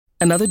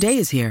Another day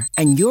is here,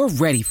 and you're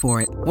ready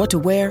for it. What to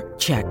wear?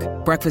 Check.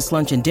 Breakfast,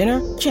 lunch, and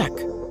dinner? Check.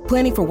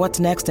 Planning for what's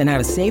next and how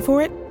to save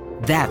for it?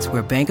 That's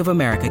where Bank of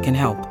America can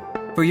help.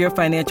 For your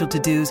financial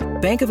to-dos,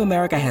 Bank of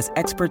America has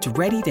experts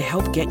ready to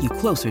help get you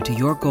closer to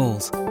your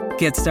goals.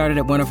 Get started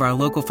at one of our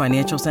local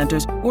financial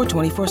centers or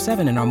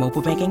 24/7 in our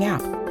mobile banking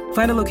app.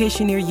 Find a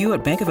location near you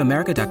at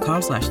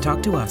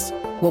bankofamerica.com/talktous.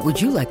 What would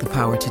you like the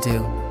power to do?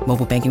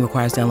 Mobile banking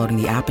requires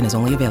downloading the app and is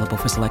only available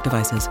for select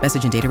devices.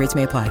 Message and data rates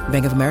may apply.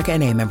 Bank of America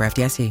N.A., member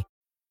FDIC.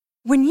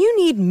 When you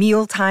need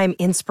mealtime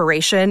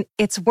inspiration,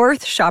 it's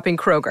worth shopping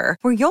Kroger,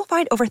 where you'll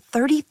find over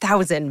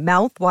 30,000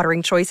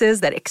 mouth-watering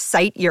choices that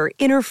excite your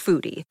inner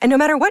foodie. And no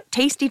matter what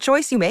tasty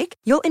choice you make,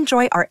 you'll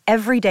enjoy our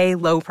everyday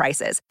low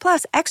prices,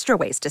 plus extra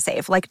ways to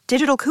save, like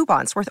digital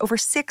coupons worth over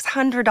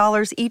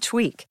 $600 each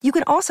week. You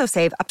can also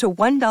save up to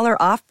 $1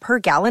 off per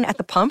gallon at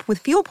the pump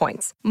with fuel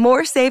points.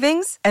 More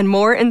savings and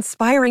more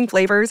inspiring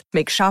flavors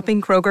make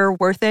shopping Kroger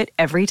worth it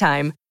every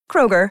time.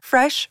 Kroger,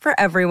 fresh for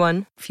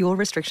everyone. Fuel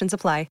restrictions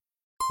apply.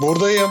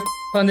 Buradayım.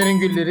 Taner'in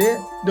Gülleri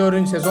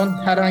 4. sezon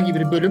herhangi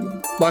bir bölüm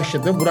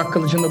başladı. Burak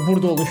Kılıç'ın da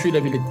burada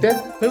oluşuyla birlikte.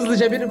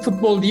 Hızlıca bir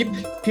futbol deyip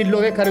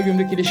Pirlo ve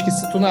Karagümrük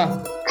ilişkisi Tuna.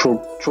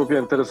 Çok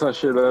enteresan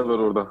şeyler var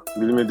orada.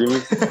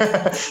 Bilmediğimiz,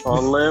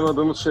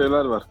 anlayamadığımız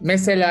şeyler var.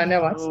 Mesela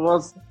ne var?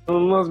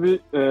 İnanılmaz bir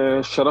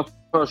şarap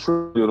karşı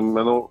diyorum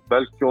ben, o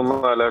belki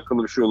onunla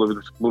alakalı bir şey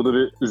olabilir. Burada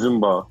bir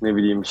üzüm bağı, ne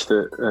bileyim işte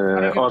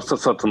arsa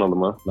satın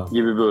alımı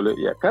gibi böyle.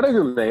 Ya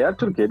Karagümrük ya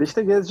Türkiye'de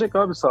işte gezecek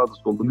abi sağda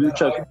solda. Bir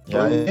 3 ay.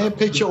 Yani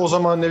peki o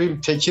zaman ne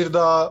bileyim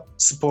Tekirdağ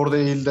Spor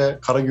değil de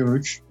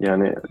Karagümrük.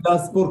 Yani Tekirdağ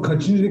Spor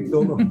kaçıncı ligde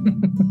oğlum?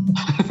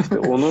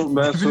 onu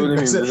ben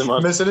söylemeyeyim dedim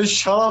artık. Mesela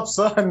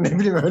şarapsa ne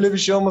bileyim öyle bir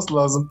şey olması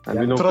lazım.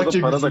 Yani bir noktada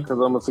Trakya para da Gülcük.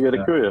 kazanması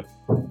gerekiyor ya.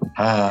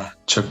 Ha,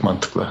 çok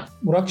mantıklı.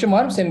 Burak'cığım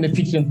var mı senin de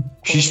fikrin?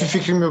 Hiçbir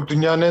fikrim yok.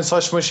 Dünyanın en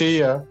saçma şeyi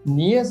ya.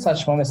 Niye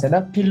saçma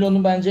mesela?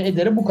 Pirlo'nun bence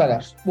ederi bu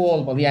kadar. Bu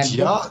olmalı. Yani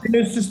Ya,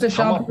 üst üste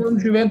şampiyon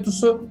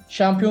Juventus'u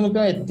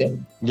şampiyonluktan etti.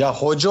 Ya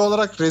hoca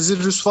olarak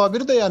rezil rüsva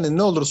biri de yani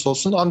ne olursa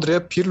olsun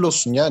Andrea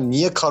Pirlo'sun ya.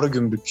 Niye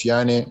Karagümrük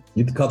yani?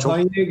 Git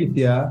Katanya'ya git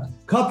ya.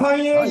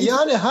 Katanya'ya git.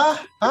 Yani ha.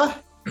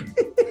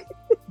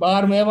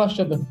 Bağırmaya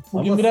başladı.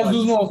 Bugün Ama biraz saçma.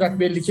 uzun olacak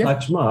belli ki.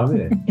 Saçma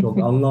abi. Çok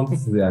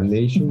anlamsız yani. Ne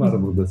işin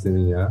var burada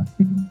senin ya?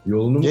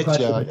 Yolunu mu Geç ya.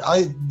 kaçırdın?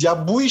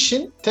 Ya bu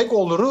işin tek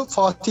oluru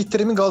Fatih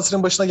Terim'in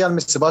Galatasaray'ın başına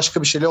gelmesi.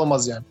 Başka bir şeyle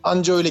olmaz yani.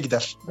 Anca öyle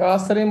gider.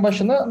 Galatasaray'ın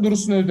başına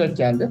Dursun Özbek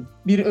geldi.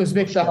 Bir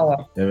Özbek daha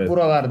var Evet.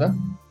 buralarda.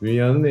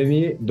 Dünyanın en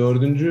iyi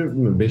 4.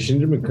 mü?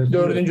 5. mi? Kaçıncı?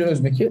 4.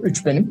 Özbek'i.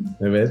 3 benim.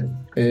 Evet.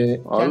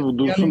 Abi bu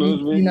Dursun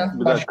Özbek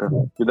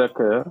bir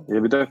dakika ya.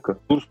 Bir dakika.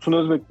 Dursun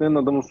Özbek denen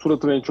adamın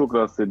suratı beni çok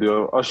rahatsız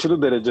ediyor.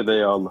 Aşırı derecede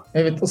yağlı.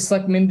 Evet,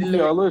 ıslak mendille.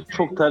 Yağlı,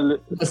 çok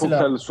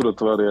terli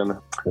suratı var yani.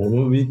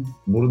 Onu bir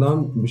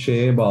buradan bir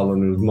şeye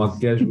bağlanıyoruz.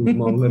 Makyaj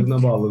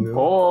uzmanlarına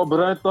bağlanıyoruz.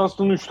 Bryan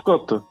Dunstan üçlük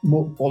attı.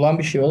 Bu olan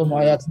bir şey oğlum.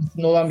 Hayatın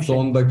içinde olan bir şey.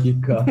 Son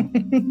dakika.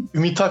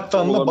 Ümit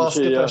Aktan'la Olan bir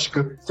basket şey ya.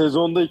 aşkı.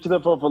 Sezonda 2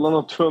 defa falan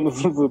atıyor,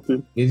 anasını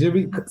satayım. Gece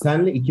bir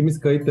senle ikimiz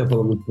kayıt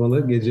yapalım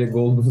unutmalı. Gece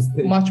Golden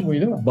State Maç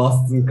buydu değil mi?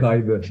 Boston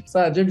kaydı.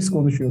 Sadece biz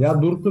konuşuyoruz.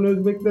 Ya Dursun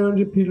Özbek'ten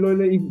önce Pirlo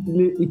ile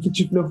ilgili 2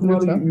 çift lafım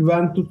var. Lütfen.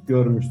 Juventus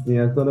görmüştün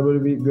yani sana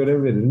böyle bir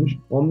görev verilmiş.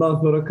 Ondan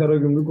sonra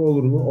Karagümrük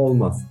olur mu?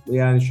 Olmaz.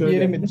 Yani şöyle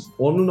Yeri midir?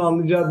 onun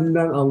anlayacağı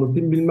dilden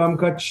anlatayım. Bilmem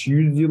kaç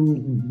 100 yıl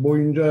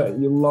boyunca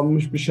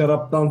yıllanmış bir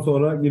şaraptan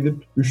sonra gidip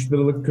 3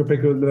 liralık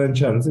köpek öldüren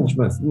içer misin?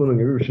 İçmezsin. Bunun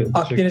gibi bir şey.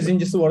 Akdeniz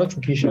incisi bu arada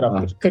çok iyi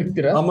şaraptır. 40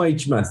 lira. Ama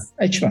içmez.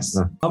 İçmez.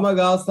 Ama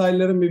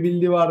Galatasaraylıların bir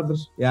bildiği vardır.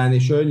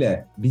 Yani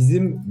şöyle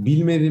bizim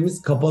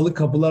bilmediğimiz kapalı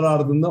kapılar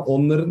ardında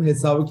onların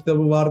hesabı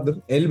kitabı vardır.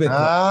 Elbette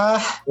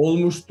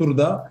olmuştur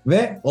da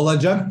ve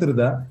olacaktır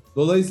da.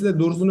 Dolayısıyla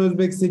Dursun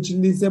Özbek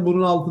seçildiyse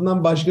bunun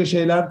altından başka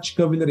şeyler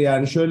çıkabilir.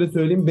 Yani şöyle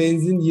söyleyeyim,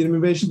 benzin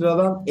 25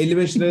 liradan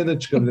 55 liraya da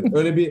çıkabilir.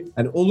 Öyle bir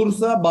hani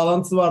olursa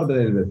bağlantısı vardır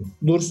elbette.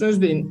 Dursun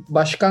Özbek'in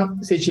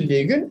başkan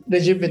seçildiği gün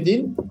Recep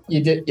İvedik'in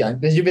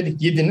Recep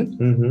İvedik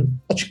 7'nin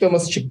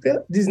açıklaması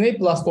çıktı. Disney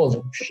Plus'ta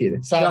olacakmış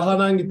 7. Şahan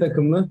hangi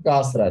takımlı?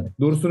 Galatasaray'da.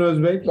 Dursun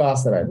Özbek?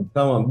 Galatasaray'da.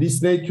 Tamam.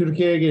 Disney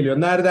Türkiye'ye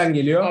geliyor. Nereden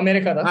geliyor?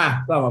 Amerika'dan.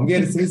 Tamam.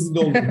 Gerisini siz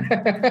doldurun.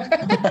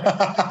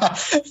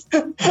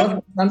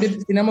 Sen bir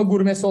sinema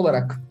gurmesi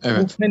olarak.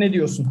 Evet. Ne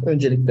diyorsun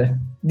öncelikle?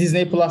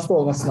 Disney Plus'ta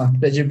olmasına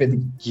Recep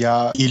İvedik.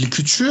 Ya ilk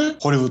üçü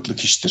Hollywood'luk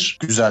iştir.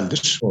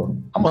 Güzeldir. Doğru.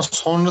 Ama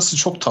sonrası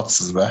çok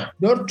tatsız be.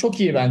 4 çok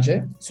iyi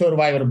bence.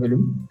 Survivor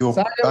bölüm. Yok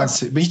ben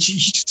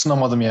hiç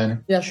sınamadım yani.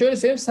 Ya şöyle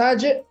söyleyeyim,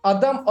 sadece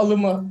adam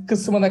alımı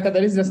kısmına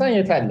kadar izlesen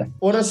yeterli.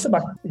 Orası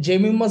bak,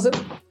 Cem Yılmaz'ın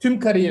tüm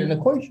kariyerini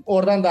koy,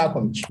 oradan daha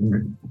komik.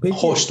 Peki,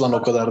 Hoş lan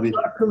o kadar değil.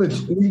 Kılıç,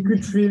 ilk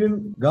 3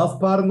 film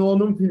Gaspar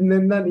Noé'nun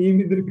filmlerinden iyi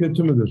midir,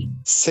 kötü müdür?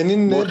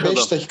 Seninle Boş 5 adam.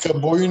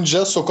 dakika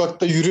boyunca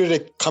sokakta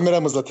yürüyerek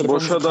kameramızla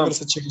telefonumuzla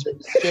kamerası çekecek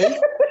şey.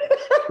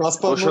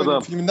 Gaspar Noé'nin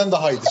filminden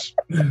daha iyidir.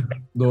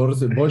 Doğru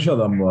söylüyorsun. Boş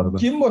adam bu arada.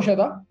 Kim boş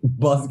adam?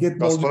 Basketbolcu.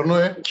 Gaspar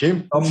Noé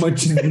kim? Ama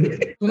çizdi.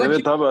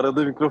 Evet abi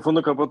arada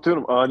mikrofonu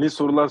kapatıyorum. Ani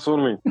sorular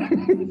sormayın.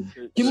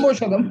 Kim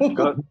boş adam?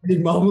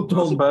 Mahmut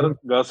oldu.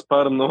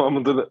 Gaspar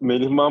Noé,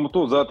 Melih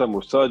Mahmutoğlu zaten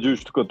boş. Sadece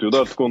üçlük atıyordu,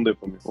 artık onu da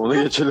yapamıyor.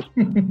 Ona geçelim.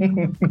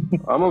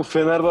 Ama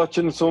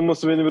Fenerbahçe'nin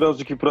savunması beni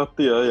birazcık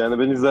yıprattı ya. Yani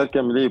ben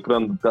izlerken bile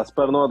yıprandım.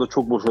 Gaspar Noé da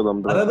çok boş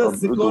adamdı. Arada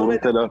skor ve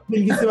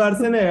bilgisi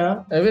versene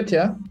ya. Evet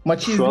ya.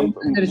 Maçı şu an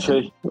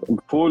izledim.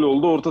 faul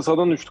oldu. Orta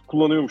sahadan üçlük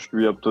kullanıyormuş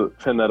gibi yaptı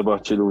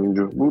Fenerbahçeli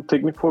oyuncu. Bu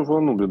teknik faul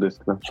falan oluyordu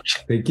eskiden.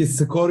 Peki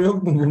skor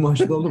yok mu bu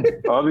maçta oğlum?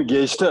 Abi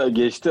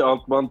geçti.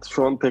 Alt bant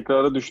şu an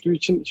tekrara düştüğü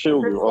için şey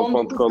oluyor. Alt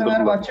bantı kaldırdılar.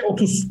 Fenerbahçe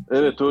 30.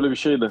 Evet öyle bir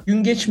şeydi.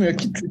 Gün geçmiyor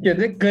ki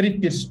Türkiye'de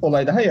garip bir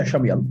olay daha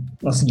yaşamayalım.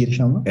 Nasıl giriş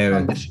ama?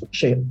 Evet.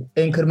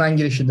 Anchorman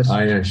girişidir.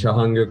 Aynen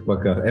Şahan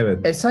Gökbakar.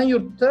 Evet.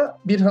 Esenyurt'ta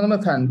bir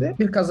hanımefendi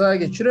bir kaza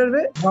geçiriyor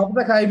ve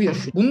hafıza kaybı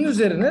yaşıyor. Bunun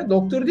üzerine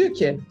doktor diyor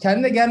ki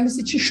kendine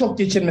gelmesi için şok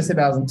geçirmesi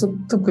lazım.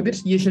 Tıpkı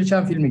bir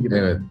Yeşilçam filmi gibi.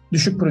 Evet.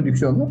 Düşük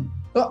prodüksiyonlu.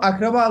 O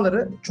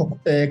akrabaları çok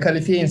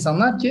kalifiye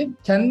insanlar ki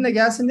kendine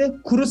gelsin diye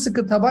kuru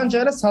sıkı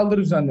tabancayla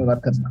saldırı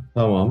düzenliyorlar kadına.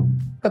 Tamam.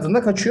 Kadın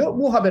da kaçıyor.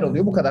 Bu haber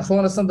oluyor. Bu kadar.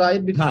 Sonrasına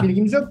dair bir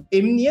bilgimiz yok.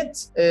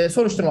 Emniyet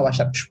soruşturma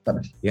başlatmış bu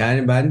kadar.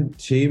 Yani ben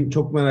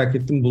çok merak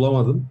ettim,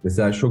 bulamadım.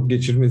 Mesela şok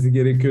geçirmesi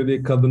gerekiyor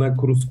diye kadına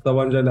kuru sıkı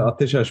tabancayla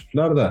ateş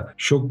açmışlar da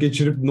şok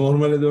geçirip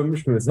normale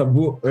dönmüş mü? Mesela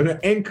bu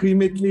en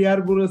kıymetli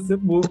yer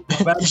burası. Bu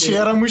İşe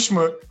yaramış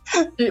mı?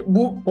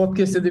 Bu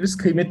podcast'te de biz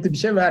kıymetli bir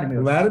şey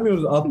vermiyoruz.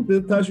 Vermiyoruz.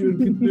 Attığı taş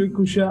ürküttüğü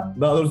kuşa,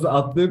 daha doğrusu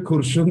attığı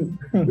kurşun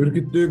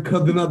ürküttüğü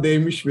kadına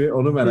değmiş mi?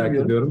 Onu merak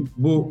ediyorum.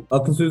 Bu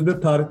atasözü de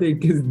tarihte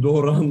ilk kez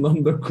doğru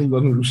anlamda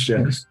kullanılmış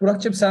yani.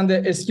 Burak'cığım sen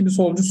de eski bir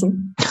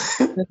solcusun.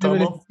 Tamam.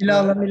 Böyle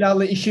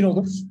silahla işin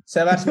olur.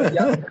 Seversin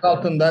yastık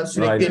altında,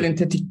 sürekli Aynen. elin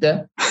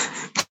tetikte.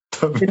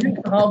 Tabii. Senin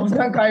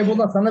hafızan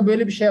kaybolan sana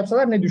böyle bir şey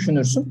yapsalar ne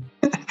düşünürsün?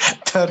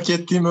 Terk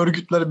ettiğim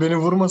örgütler beni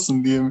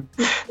vurmasın diye mi?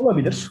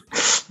 Olabilir.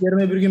 Yarın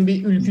öbür gün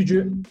bir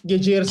ülkücü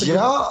gece yarısı...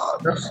 Ya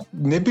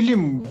ne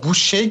bileyim bu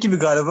şey gibi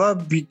galiba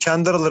bir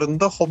kendi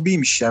aralarında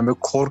hobiymiş yani. Böyle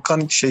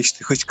korkan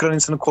hıçkıran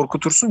insanı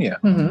korkutursun ya.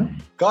 Hı.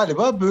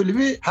 Galiba böyle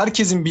bir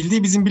herkesin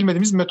bildiği bizim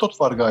bilmediğimiz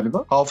metot var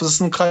galiba.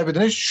 Hafızasını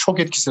kaybedene şok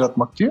etkisi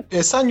yaratmak diyor.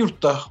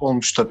 Esenyurt'ta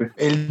olmuş tabii.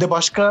 Elde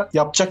başka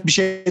yapacak bir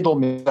şey de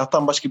olmayabilir.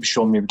 Hatta başka bir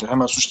şey olmayabilir.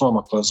 Hemen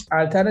suçlamamak lazım.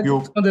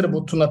 Alternatif mıdır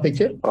bu Tuna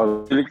peki?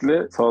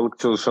 Özellikle sağlık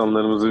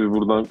çalışanlarımızı bir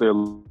buradan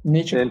koyalım.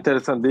 Niçin?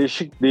 Enteresan,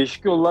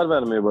 değişik yollar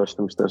vermeye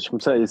başlamışlar.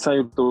 Şimdi sen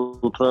Esenyurt'ta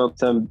oturan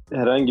sen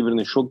herhangi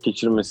birinin şok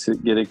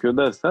geçirmesi gerekiyor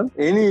dersen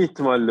en iyi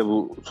ihtimalle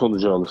bu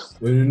sonucu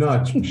alırsın. Önünü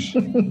açmış.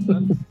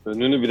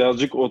 Önünü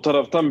birazcık o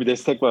taraftan bir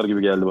destek var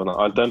gibi geldi bana.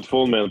 Alternatif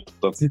olmayan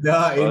tıptan.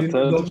 Silahı elinde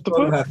Alternatif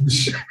doktor tıpı.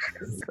 vermiş.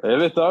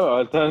 Evet abi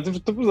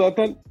alternatif tıpı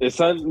zaten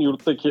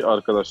Esenyurt'taki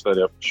arkadaşlar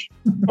yapmış.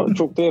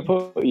 Çok da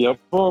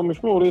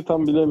yapamamış mı orayı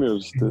tam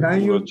bilemiyoruz işte.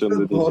 Esenyurt'ta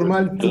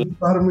normal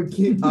tıp var mı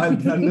ki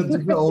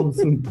alternatifi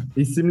olsun?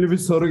 İsimli bir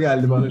soru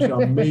geldi bana şu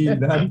an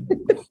mailden.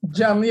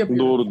 Canlı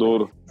yapıyor.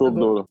 Doğru. Çok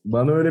doğru.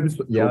 Bana öyle bir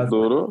Çok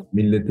doğru.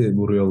 Milleti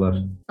vuruyorlar.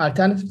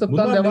 Alternatif tıptan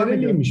Bunlar devam ediyor.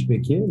 nereliymiş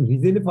peki?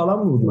 Rizeli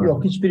falan mı bunlar?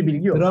 Yok hiçbir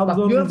bilgi yok.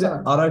 Trabzon, diyorum Rize,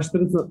 sana,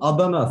 Araştırırsın.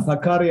 Adana,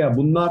 Sakarya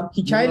bunlar.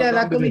 hikayeyle bunlardan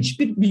alakalı biri.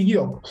 hiçbir bilgi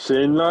yok.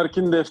 Shane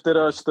Larkin defteri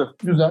açtı.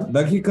 Güzel.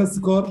 Dakika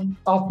skor.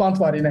 Alt bant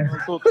var yine.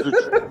 33.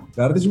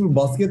 Kardeşim bu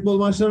basketbol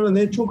maçlarına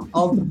ne çok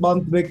alt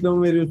band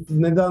reklamı veriyorsunuz.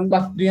 Neden?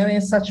 Bak dünyanın en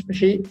saçma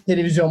şeyi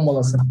televizyon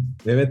molası.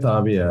 Evet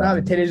abi ya.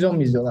 Abi televizyon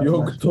mu izliyorlar?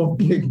 Yok top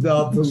kek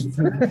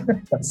dağıtılsın.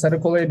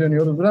 Sarı kolaya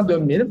dönüyoruz. Buna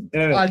dönmeyelim.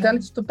 Evet.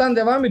 Alternatif tıptan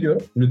devam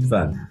ediyorum.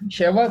 Lütfen.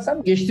 Şevval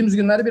Sam geçtiğimiz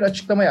günlerde bir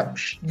açıklama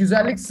yapmış.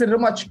 Güzellik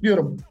sırrımı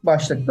açıklıyorum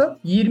başlıkta.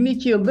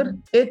 22 yıldır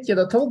et ya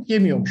da tavuk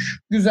yemiyormuş.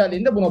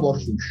 Güzelliğini de buna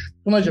borçluymuş.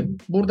 Tunacığım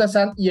burada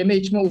sen yeme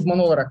içme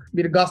uzmanı olarak,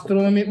 bir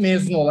gastronomi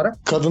mezunu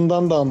olarak.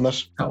 Kadından da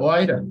anlar. O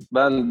ayrı.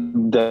 Ben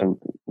de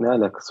ne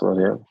alakası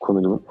var ya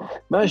konuyla?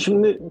 Ben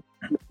şimdi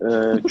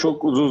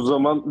çok uzun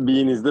zaman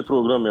B'inizde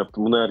program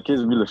yaptım. Bunu herkes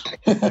bilir.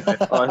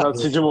 Ayhan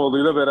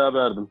Sicimoğlu'yla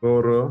beraberdim.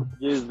 Doğru.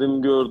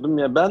 Gezdim, gördüm.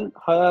 Ya ben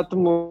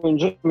hayatım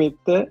boyunca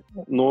Mehmet'te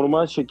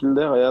normal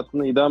şekilde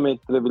hayatını idame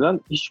ettirebilen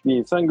hiçbir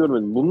insan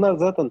görmedim. Bunlar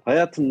zaten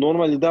hayatını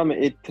normal idame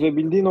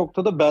ettirebildiği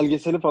noktada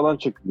belgeseli falan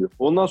çekiliyor.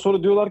 Ondan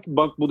sonra diyorlar ki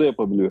bak bu da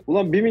yapabiliyor.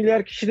 Ulan 1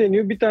 milyar kişi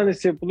deniyor. Bir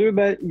tanesi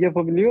yapılıyor,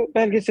 yapabiliyor.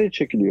 Belgeseli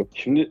çekiliyor.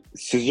 Şimdi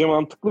sizce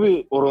mantıklı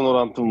bir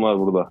orantım var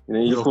burada.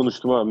 Yine iyi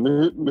konuştum ha.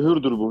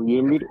 Mühürdür bu.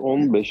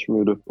 21-15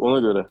 mühürü. Ona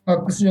göre.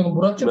 Haklısın canım.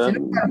 Burak'cığım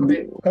senin var mı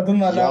bir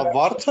kadınla Ya alakalı?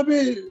 var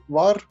tabii.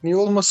 Var. Niye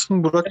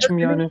olmasın Burak'cığım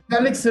yani.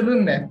 Güzellik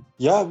sırrın ne?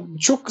 Ya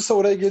çok kısa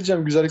oraya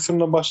geleceğim. Güzellik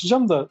sırrından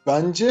başlayacağım da.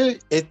 Bence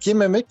et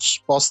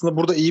yememek aslında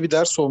burada iyi bir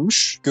ders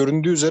olmuş.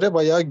 Göründüğü üzere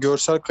bayağı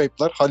görsel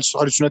kayıplar,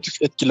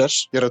 halüsinatif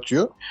etkiler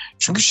yaratıyor.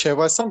 Çünkü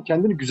Şevval Sam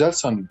kendini güzel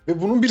sanıyor.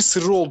 Ve bunun bir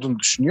sırrı olduğunu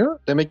düşünüyor.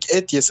 Demek ki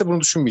et yese bunu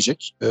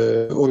düşünmeyecek.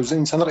 O yüzden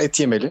insanlar et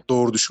yemeli.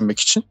 Doğru düşünmek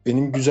için.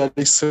 Benim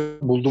güzellik sırrı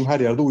bulduğum her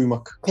yerde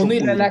uyumak. Konuyla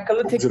Çok uyuyorum.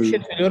 alakalı tek bir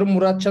şey söylüyorum.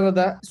 Muratcan'a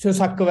da söz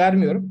hakkı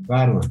vermiyorum.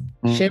 Verme.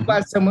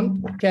 Şevval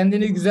Sam'ın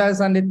kendini güzel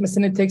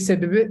zannetmesinin tek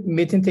sebebi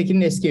Metin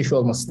Tekin'in eski eşi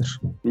olmasıdır.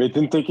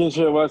 Metin Tekin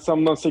Şevval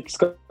Sam'dan 8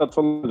 kat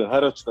falan dedi.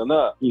 Her açıdan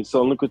ha.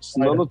 İnsanlık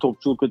açısından Aynen. da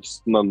topçuluk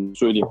açısından da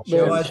söyleyeyim.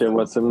 Şevval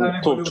Şevval Sam'ın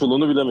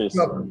topçuluğunu bilemeyiz.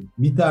 Yok.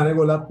 Bir tane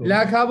gol attı.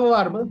 Lakabı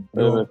var mı?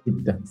 Evet.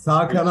 Gitti.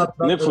 Sağ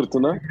kanattan Ne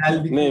fırtına?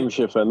 geldik. Neymiş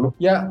efendim?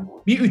 Ya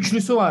bir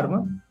üçlüsü var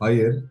mı?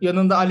 Hayır.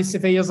 Yanında Ali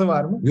Feyyaz'ı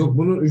var mı? Yok,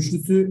 bunun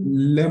üçlüsü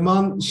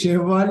Leman,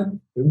 Şevval,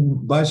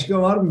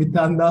 başka var mı? Bir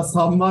tane daha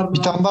Sam var mı? Bir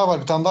tane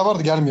daha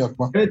vardı, gelmiyor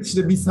aklıma. Evet,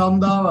 işte bir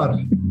Sam daha var.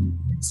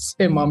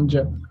 Sem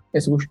amca.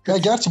 Neyse bu Ya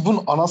gerçi bunun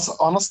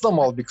anası da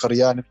mal bir karı,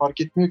 yani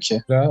fark etmiyor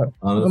ki.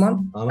 O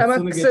zaman hemen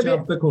Anasını kısa geçen bir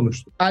hafta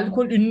konuştuk.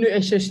 alkol ünlü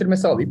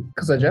eşleştirmesi alayım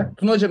kısaca.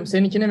 Tunacığım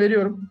seninkine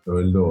veriyorum.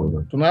 Öldü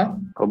orada. Tuna.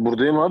 Ha,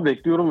 buradayım abi,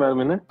 bekliyorum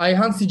vermeni.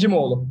 Ayhan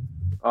Sicimoğlu.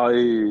 Ay,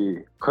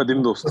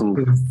 kadim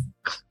dostumdur.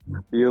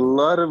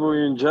 Yıllar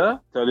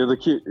boyunca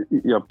İtalya'daki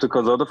yaptığı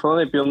kazada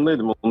falan hep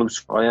yanındaydım. Onu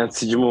Ayhan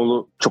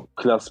Sicimoğlu çok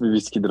klas bir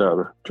viskidir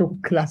abi.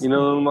 Çok klas.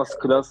 İnanılmaz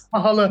klas.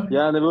 Pahalı.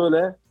 Yani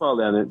böyle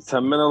pahalı, yani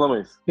sen ben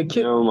alamayız.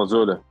 Peki İnanılmaz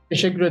öyle.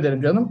 teşekkür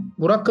ederim canım.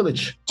 Burak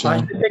Kılıç.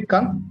 Canım. Ajda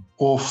Pekkan.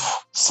 Of,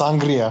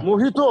 sangria.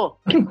 Mojito.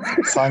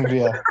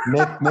 Sangria.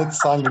 Net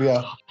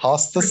sangria.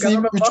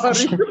 Hastasıyım. 3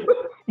 kuş.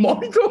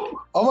 Mojito.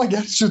 Ama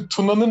gerçi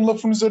Tuna'nın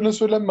lafın üzerine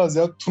söylenmez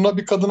ya. Tuna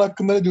bir kadın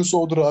hakkında ne diyorsa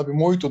odur abi.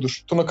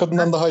 Mojito'dur. Tuna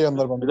kadından daha iyi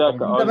anlar bana. Bir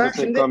dakika, Ben Ajda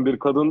şimdi- Pekkan bir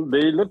kadın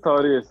değildir,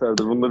 tarihi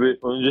eserdir. Bunu da bir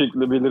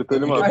öncelikle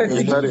belirtelim abi. Evet,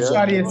 Yeter ya.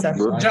 Tarihi eser.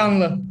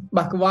 Canlı.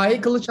 Bak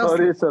Vahiy Kılıç Tarihi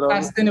aslında eser abi.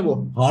 tersini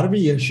bu.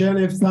 Harbi yaşayan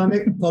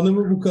efsane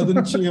tanımı bu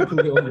kadın için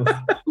yapılıyor olması.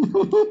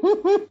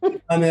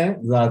 Hani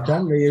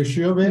zaten ve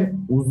yaşıyor ve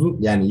uzun,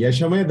 yani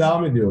yaşamaya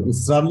devam ediyor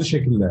ısrarlı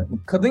şekilde.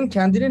 Kadın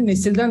kendini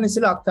nesilden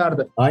nesile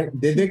aktardı.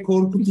 Dede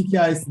Korkut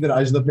hikayesidir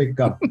Ajda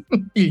Pekkan.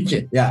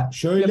 İlki. Ya Ya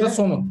şöyle da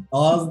sonu.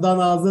 ağızdan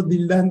ağza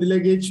dilden dile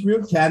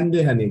geçmiyor.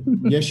 Kendi hani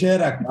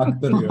yaşayarak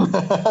aktarıyor.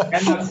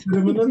 Kendi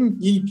aktarımının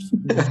ilk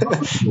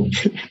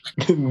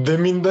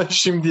Deminden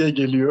şimdiye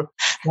geliyor.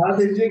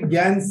 sadece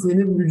gen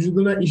senin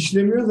vücuduna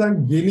işlemiyor,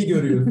 sen geni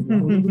görüyorsun.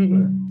 Anladın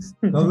mı?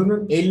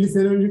 Kadının 50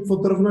 sene önceki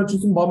fotoğrafını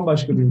açıyorsun,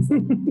 bambaşka bir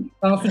insan.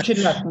 Tansu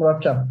Çiller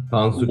Muratcan.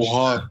 Tansu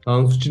Oha.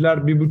 Tansuçiler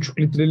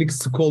 1,5 litrelik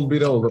Skol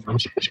bira olur.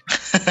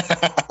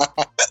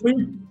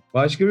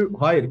 Başka bir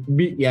hayır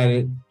bir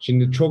yani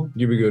şimdi çok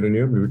gibi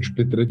görünüyor. 1,5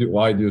 litre diyor,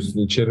 vay diyorsun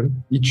içerim.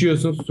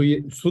 İçiyorsun,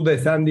 su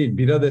desen değil,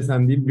 bira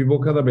desen değil, bir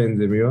boka da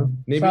benzemiyor. Ne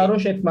bileyim,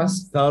 Sarhoş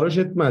etmez. sarhoş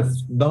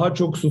etmez. Daha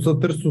çok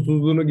susatır,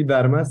 susuzluğunu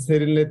gidermez,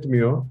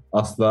 serinletmiyor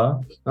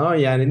asla. Ama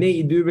yani ne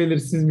idüğü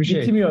belirsiz bir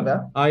şey. Bitmiyor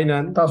da.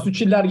 Aynen. Tansu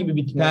Çiller gibi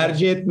bitmiyor.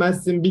 Tercih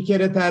etmezsin. Bir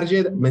kere tercih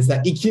et.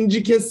 Mesela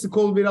ikinci kez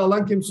Skol bira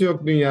alan kimse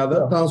yok dünyada.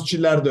 Yok.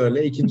 Tansuçiler de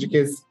öyle. İkinci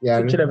kez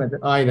yani. Seçilemedi.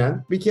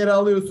 Aynen. Bir kere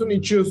alıyorsun,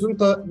 içiyorsun,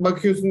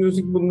 bakıyorsun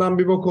diyorsun ki bundan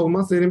bir bok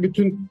olmaz. Senin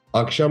bütün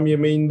akşam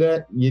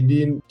yemeğinde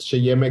yediğin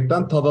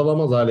yemekten tad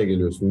alamaz hale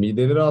geliyorsun.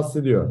 Mideni rahatsız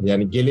ediyor.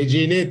 Yani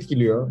geleceğini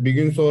etkiliyor. Bir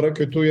gün sonra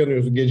kötü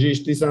uyanıyorsun. Gece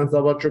içtiysen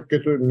sabah çok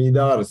kötü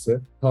mide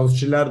ağrısı.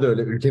 Tansuçiler de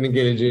öyle. Ülkenin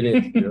geleceğini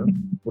etkiliyor.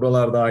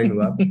 Buralarda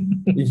aynılar.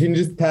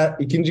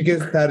 İkinci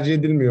kez tercih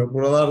edilmiyor.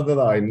 Buralarda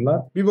da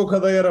aynılar. Bir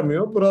boka da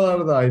yaramıyor.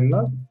 Buralarda da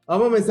aynılar.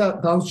 Ama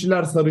mesela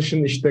Tansuçiler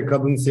sarışın, işte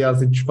kadın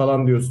siyasetçi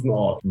falan diyorsun.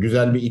 Aa,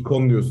 güzel bir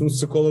ikon diyorsun.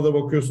 Skol'a da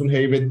bakıyorsun,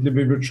 heybetli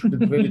 1,5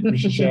 litrelik bir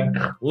şişe.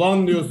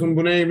 Ulan diyorsun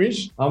bu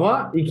neymiş?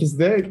 Ama ikisi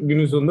de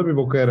günün sonunda bir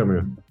boka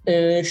yaramıyor.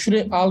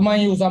 Şuraya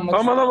Almanya'ya uzanmak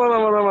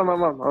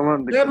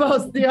Aman. Ne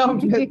bastı ya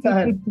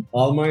yeter.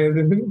 Almanya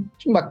dedim.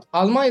 Şimdi bak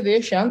Almanya'da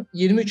yaşayan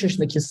 23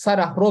 yaşındaki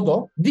Sarah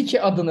Rodo,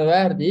 Diki adını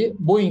verdiği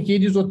Boeing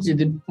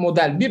 737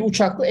 model bir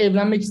uçakla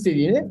evlenmek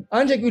istediğini,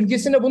 ancak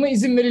ülkesine buna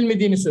izin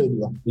verilmediğini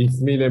söylüyor.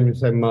 İsmiyle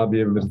müsemma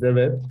diyebiliriz.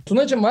 Evet.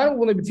 Tunacığım var mı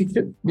buna bir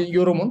fikrin, bir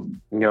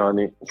yorumun?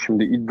 Yani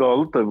şimdi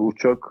iddialı tabii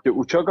uçak.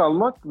 Uçak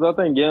almak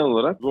zaten genel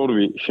olarak zor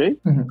bir şey.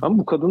 Hı hı. Ama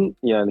bu kadın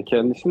yani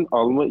kendisinin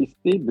alma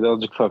isteği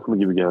birazcık farklı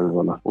gibi geldi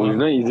bana. O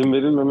yüzden izin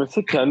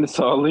verilmemesi kendi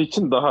sağlığı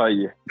için daha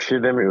iyi. Bir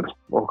şey demiyorum.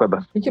 O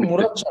kadar. Peki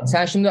Muratcan,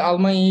 sen şimdi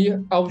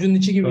Almanya'yı avucunun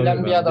içi gibi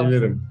bilen bir adam.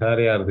 Bilirim. Her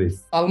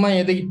yerdeyiz.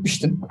 Almanya'da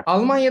gitmiştin.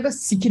 Almanya'da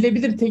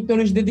sikilebilir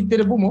teknoloji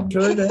dedikleri bu mu?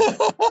 Şöyle.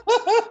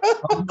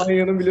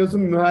 Almanya'nın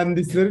biliyorsun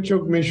mühendisleri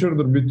çok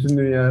meşhurdur bütün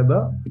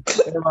dünyada.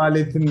 Ev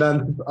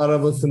aletinden tut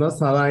arabasına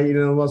sanayi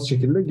inanılmaz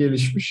şekilde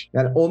gelişmiş.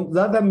 Yani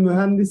zaten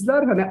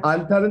mühendisler hani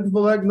alternatif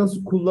olarak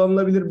nasıl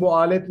kullanılabilir bu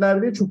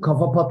aletler diye çok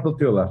kafa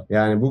patlatıyorlar.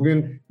 Yani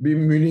bugün bir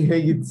Münih'e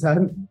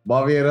gitsen,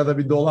 Bavyera'da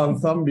bir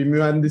dolansan, bir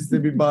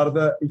mühendisle bir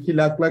barda 2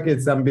 lak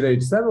etsen bira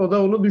içsen, o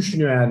da onu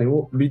düşünüyor yani.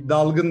 O bir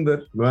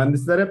dalgındır.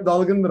 Mühendisler hep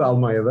dalgındır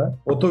Almanya'da.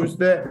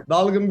 Otobüste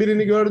dalgın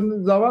birini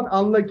gördüğün zaman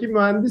andaki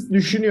mühendis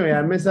düşünüyor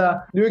yani.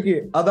 Mesela diyor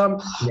ki adam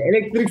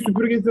elektrik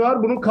süpürgesi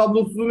var, bunun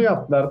kablosuzunu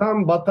yaptılar.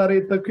 Tamam,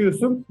 bataryayı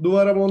takıyorsun,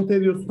 duvara monte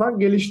ediyorsun falan,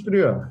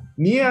 geliştiriyor.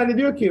 Niye yani?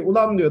 Diyor ki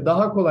ulan diyor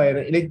daha kolay, yani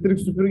elektrik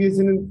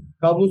süpürgesinin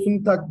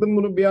Kablosunu taktın,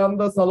 bunu bir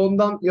anda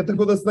salondan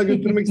yatak odasına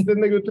götürmek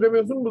istediğinde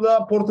götüremiyorsun. Bu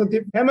da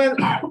portatif. Hemen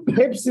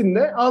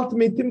hepsinde alt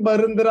metin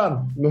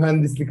barındıran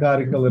mühendislik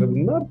harikaları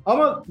bunlar.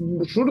 Ama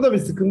şurada bir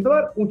sıkıntı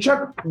var.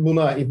 Uçak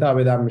buna hitap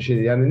eden bir şey.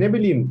 Yani ne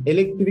bileyim,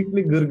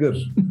 elektrikli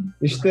gırgır.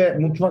 İşte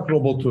mutfak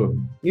robotu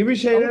gibi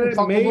şeylere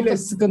mail et.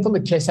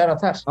 Sıkıntılı, keser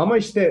atar. Ama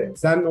işte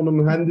sen onu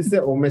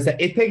mühendise, o mesela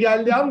ete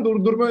geldiği an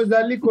durdurma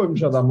özelliği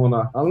koymuş adam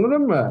ona.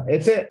 Anladın mı?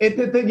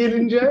 Ete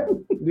gelince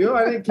diyor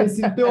hani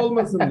kesinti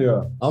olmasın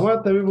diyor.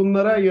 Ama tabii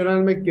bunlara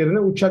yönelmek yerine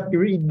uçak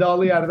gibi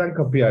iddialı yerden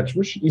kapıyı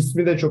açmış.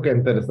 İsmi de çok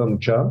enteresan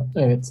uçağın.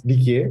 Evet.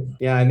 Diki.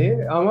 Yani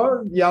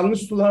ama yanlış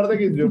sularda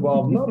geziyor bu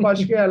abla.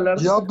 Başka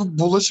yerlerde. Ya bu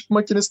bulaşık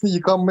makinesini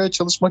yıkanmaya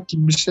çalışmak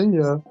gibi bir şey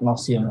ya.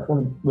 Nasıl yani?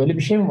 Oğlum, böyle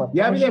bir şey mi var?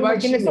 Ya bir de bak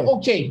makinesi şimdi.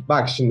 okey.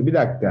 Bak şimdi bir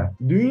dakika.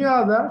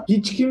 Dünyada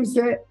hiç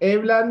kimse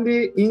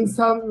evlendiği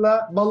insanla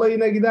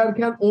balayına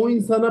giderken o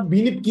insana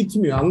binip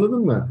gitmiyor.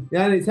 Anladın mı?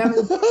 Yani sen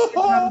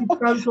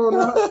evlendikten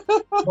sonra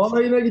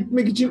balayına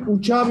gitmek için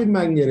uçağa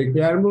binmen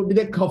gerekiyor. Yani bu bir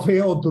de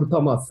kafaya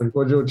oturtamazsın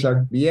koca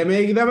uçak. Bir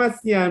yemeğe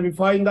gidemezsin yani. Bir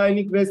fine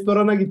dining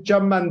restorana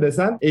gideceğim ben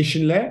desen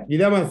eşinle.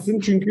 Gidemezsin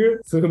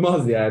çünkü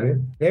sığmaz yani.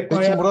 Hep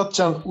Peki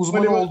Muratcan,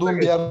 uzman olduğun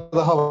bir yer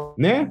daha var.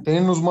 Ne?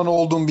 Senin uzman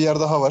olduğun bir yer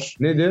daha var.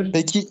 Nedir?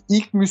 Peki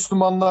ilk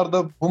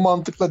Müslümanlarda bu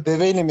mantıkla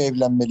deveyle mi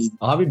evlenmeliydi?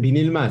 Abi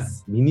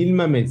binilmez.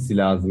 Binilmemesi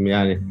lazım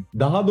yani.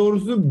 Daha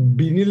doğrusu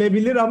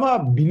binilebilir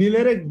ama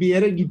binilerek bir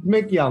yere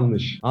gitmek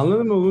yanlış.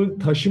 Anladın mı? Bunu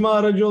taşıma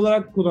aracı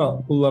olarak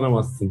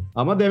kullanamazsın.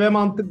 Ama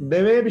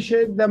deveye bir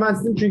şey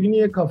demezsin çünkü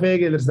niye, kafeye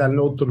gelir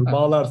seninle oturur,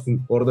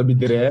 bağlarsın orada bir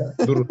direğe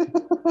durur.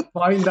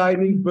 Fine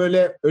dining,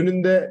 böyle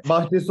önünde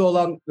bahçesi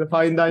olan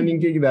fine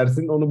dining'e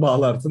gidersin, onu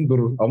bağlarsın,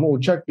 durur. Ama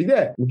uçak, bir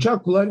de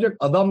uçak kullanacak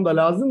adam da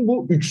lazım.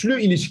 Bu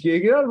üçlü ilişkiye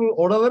girer.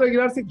 Oralara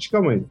girersek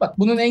çıkamayız. Bak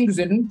bunun en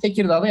güzelini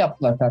Tekirdağ'da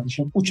yaptılar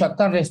kardeşim.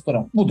 Uçaktan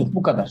restoran. Budur,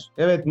 bu kadar.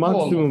 Evet,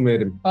 maksimum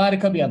verim.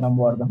 Harika bir adam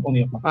bu arada onu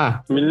yapan.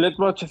 Ha. Millet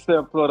Bahçesi'de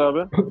yaptılar abi.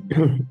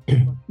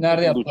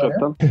 Nerede yaptılar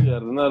uçaktan bir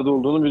yerde. Nerede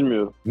olduğunu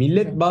bilmiyorum.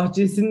 Millet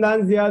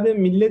bahçesinden ziyade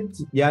millet,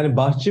 yani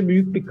bahçe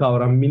büyük bir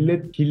kavram.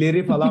 Millet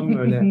kileri falan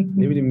böyle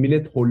ne bileyim,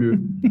 millet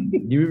holü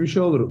gibi bir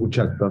şey olur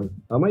uçaktan.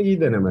 Ama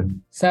iyi deneme.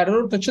 Serdar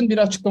Ortaç'ın bir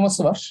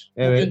açıklaması var.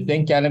 Evet. Bugün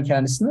denk geldim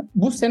kendisine.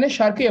 Bu sene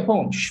şarkı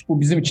yapamamış.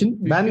 Bu bizim için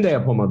büyük Ben bir de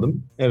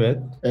yapamadım. Evet.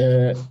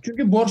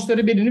 Çünkü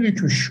borçları belini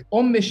bükmüş.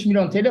 15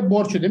 milyon TL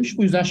borç ödemiş.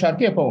 Bu yüzden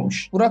şarkı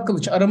yapamamış. Burak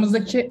Kılıç,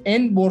 aramızdaki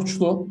en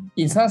borçlu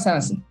insan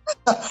sensin.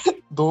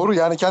 Doğru,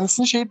 yani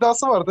kendisinin şey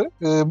iddiası vardı.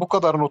 Bu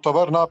kadar nota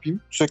var, ne yapayım?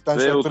 Sürekli Ve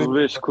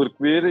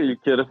 35-41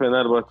 ilk yarı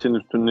Fenerbahçe'nin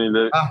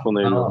üstünlüğüyle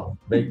sona eriyor.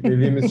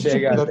 Beklediğimiz şey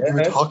geldi.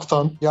 Evet.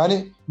 Haktan.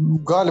 Yani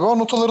galiba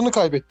notalarını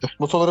kaybetti.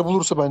 Notaları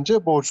bulursa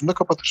bence borcunu da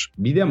kapatır.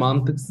 Bir de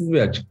mantıksız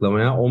bir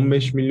açıklama ya.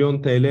 15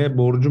 milyon TL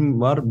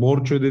borcum var.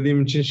 Borç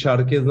ödediğim için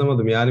şarkı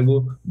yazamadım. Yani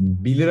bu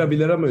 1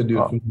 lira mı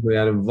ödüyorsun?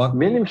 Yani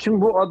benim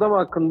şimdi bu adam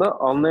hakkında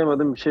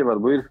anlayamadığım bir şey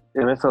var. Bu herif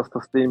MS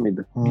hastası değil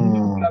miydi?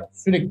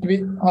 Sürekli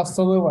bir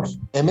hastalığı var.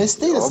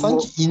 MS değil de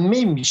sanki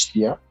inmeymişti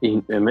ya.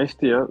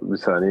 MS'ti ya. Bir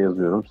saniye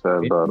yazıyorum.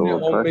 Serdar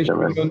Ortaç. 15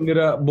 milyon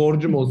lira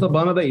borcum olsa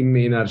bana da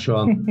inme iner şu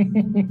an.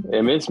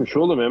 MS'miş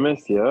oğlum,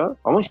 MS ya.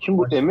 Ama şimdi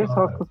bu MS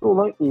hastası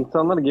olan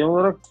insanlar genel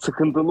olarak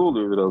sıkıntılı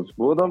oluyor birazcık.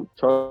 Bu adam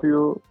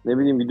çarpıyor, ne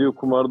bileyim gidiyor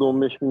kumarda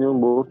 15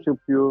 milyon borç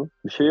yapıyor.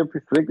 Bir şey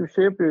yapıyor, sürekli bir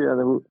şey yapıyor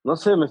yani. Bu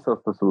nasıl MS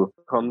hastası bu?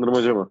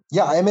 Kandırmaca mı?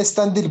 Ya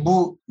MS'ten değil,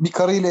 bu bir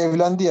karıyla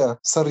evlendi ya,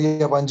 sarı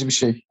yabancı bir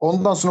şey.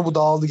 Ondan sonra bu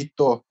dağıldı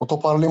gitti o. O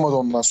toparlayamadı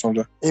ondan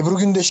sonra. Ebru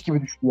Gündeş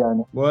gibi düştü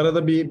yani. Bu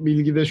arada bir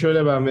bilgi de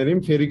şöyle ben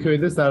vereyim.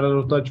 Feriköy'de Serdar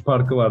Ortaç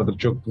Parkı vardır,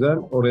 çok güzel.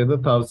 Oraya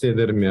da tavsiye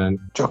ederim yani.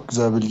 Çok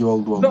güzel bilgi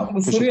oldu vallahi.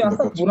 Bu soruyu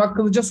aslında Burak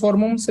Kılıç'a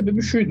sormamın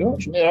sebebi şuydu.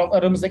 Şimdi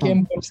aramızdaki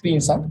en borçlu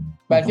insan.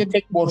 Belki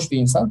tek borçlu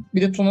insan.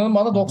 Bir de Tuna'nın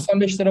bana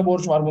 95 lira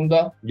borcu var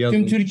bunda. Yazın.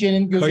 Tüm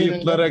Türkiye'nin göz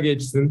Kayıtlara önünde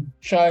geçsin.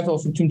 şahit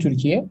olsun tüm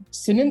Türkiye.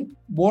 Senin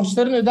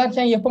borçlarını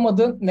öderken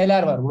yapamadığın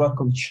neler var Burak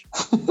Kılıç?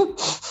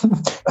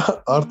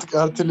 Artık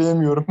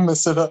erteleyemiyorum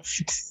mesela.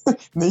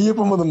 Neyi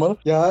yapamadım bana?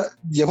 Ya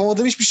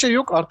yapamadığım hiçbir şey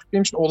yok. Artık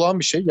benim için olağan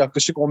bir şey.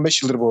 Yaklaşık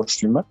 15 yıldır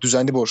borçluyum ben.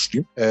 Düzenli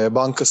borçluyum.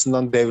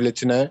 Bankasından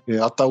devletine,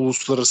 hatta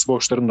uluslararası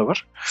borçlarım da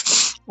var.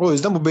 O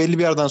yüzden bu belli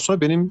bir yerden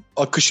sonra benim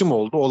akışım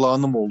oldu,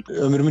 olağanım oldu.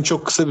 Ömrümün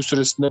çok kısa bir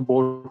süresinde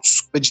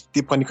borçsuzluk ve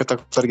ciddi panik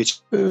ataklar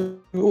geçirdim.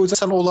 O yüzden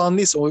sen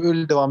olağanlıysa o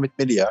öyle devam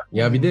etmeli ya.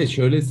 Ya bir de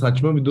şöyle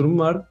saçma bir durum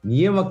var.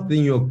 Niye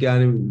vaktin yok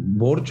yani?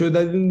 Borç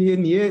ödedin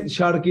diye niye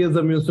şarkı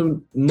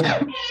yazamıyorsun?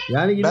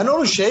 Yani ben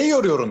onu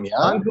yoruyorum ya.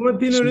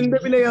 Bankamatiğin önünde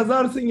bile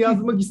yazarsın,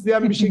 yazmak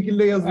isteyen bir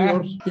şekilde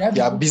yazıyor.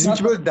 Ya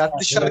bizimki böyle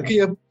dertli şarkı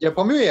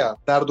yapamıyor ya.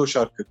 Derdi o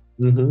şarkı.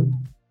 Hı.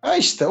 Ha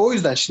işte o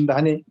yüzden şimdi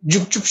hani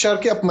cüp cüp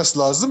şarkı yapması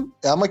lazım.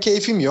 Ama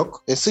keyfim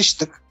yok.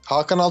 Sıçtık.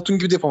 Hakan Altun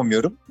gibi de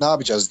yapamıyorum. Ne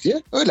yapacağız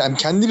diye. Öyle yani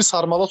kendi bir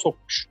sarmala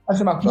sokmuş.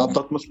 Bak,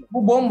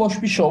 bu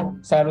bomboş bir şov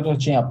Serdar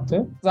Ortaç'ın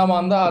yaptığı.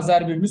 Zamanında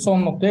Azer Bülbül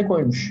son noktaya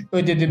koymuş.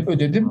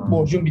 Ödedim,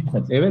 borcum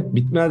bitmedi. Evet,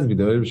 bitmez bir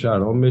de öyle bir şey var.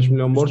 15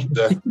 milyon borç.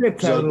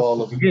 Güzel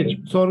bağladım. Geç,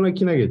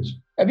 sonrakine geç.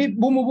 Ya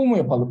bir bu mu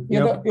yapalım?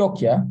 Ya da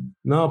yok ya.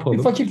 Ne yapalım?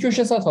 Bir fakir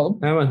köşesi atalım.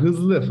 Hemen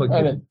hızlı fakir.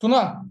 Evet.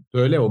 Tuna.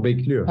 Söyle, o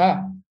bekliyor.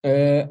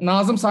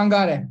 Nazım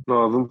Sangare.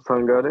 Nazım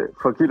Sangare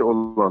fakir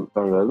olan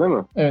Sangare değil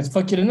mi? Evet,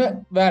 fakirini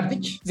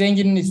verdik.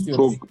 Zenginini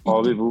istiyoruz. Çok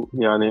abi bu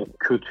yani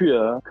kötü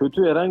ya.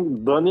 Kötü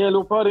herhangi. Daniel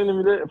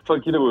Opare'nin bile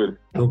fakiri bu herif.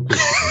 Çok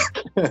kötü.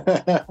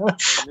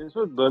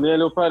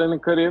 Daniel Opare'nin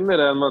kariyerinde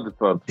Real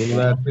Madrid vardı.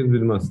 Bunu herkes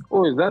bilmez.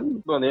 O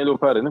yüzden Daniel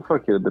Opare'nin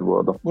fakiridir bu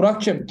adam.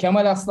 Burak'cığım,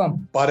 Kemal Aslan.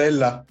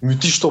 Barella.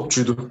 Müthiş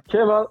topçuydu.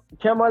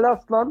 Kemal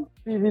Aslan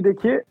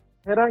TV'deki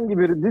herhangi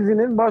bir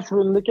dizinin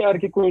başrolündeki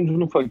erkek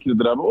oyuncunun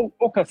fakiridir abi.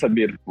 O kasa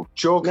bir herif bu.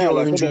 Çok Ne iyi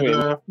alaka oyuncuydu.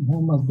 demeyin.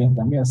 Olmaz bir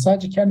adam ya.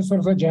 Sadece kendi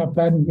sorusuna cevap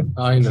vermiyor.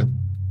 Aynen.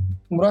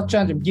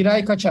 Muratcan'cığım,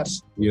 Giray Kaçar.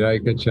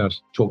 Giray Kaçar.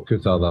 Çok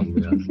kötü adamdı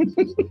ya.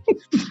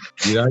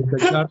 Giray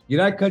Kaçar.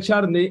 Giray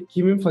Kaçar ne?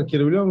 Kimin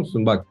fakiri biliyor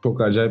musun? Bak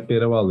çok acayip bir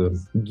yere bağlıyorum.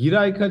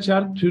 Giray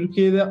Kaçar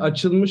Türkiye'de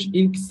açılmış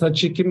ilk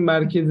saç ekim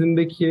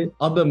merkezindeki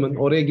adamın,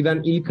 oraya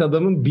giden ilk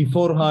adamın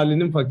before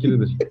halinin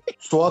fakiridir.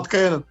 Suat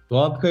Kaya'nın.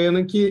 Suat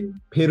Kaya'nınki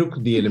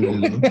peruk diyelim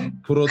bunu.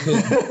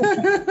 Protez.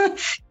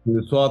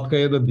 Şimdi Suat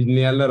Kaya da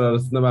dinleyenler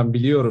arasında ben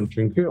biliyorum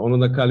çünkü.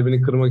 Onu da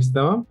kalbini kırmak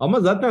istemem. Ama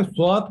zaten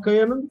Suat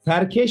Kaya'nın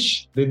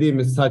serkeş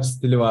dediğimiz saç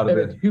stili vardı.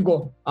 Evet,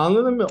 Hugo.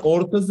 Anladın mı?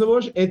 Ortası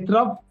boş,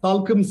 etraf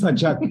salkım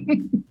saçak.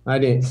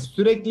 Hani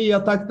sürekli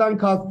yataktan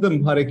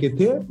kalktım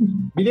hareketi.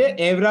 Bir de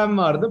Evren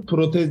vardı.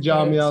 Protez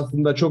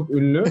camiasında çok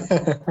ünlü.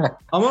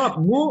 Ama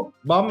bu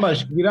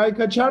bambaşka. Giray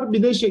Kaçar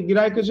bir de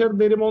Giray Kaçar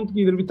deri mont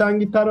giydir. Bir tane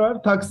gitar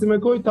var. Taksim'e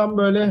koy tam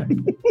böyle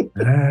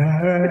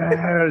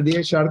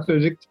diye şarkı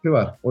söyleyecek tipi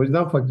var. O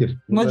yüzden fakir.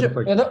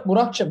 Tunacığım ya da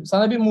Burak'cığım,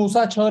 sana bir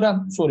Musa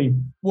Çağıran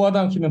sorayım. Bu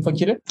adam kimin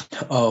fakiri?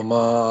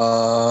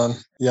 Aman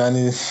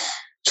yani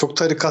çok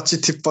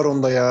tarikatçı tip var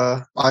onda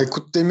ya.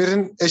 Aykut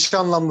Demir'in eş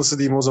anlamlısı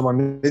diyeyim o zaman.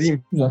 Ne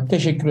diyeyim? Güzel,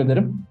 teşekkür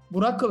ederim.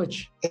 Burak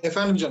Kılıç.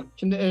 Efendim canım.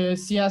 Şimdi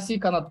siyasi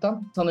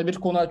kanattan sana bir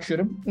konu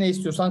açıyorum. Ne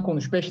istiyorsan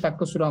konuş. 5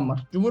 dakika süren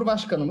var.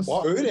 Cumhurbaşkanımız.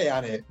 Öyle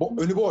yani.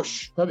 Önü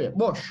boş. Tabii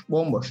boş,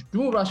 bomboş.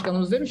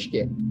 Cumhurbaşkanımız demiş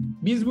ki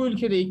biz bu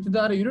ülkede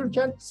iktidara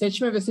yürürken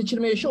seçme ve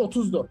seçilme yaşı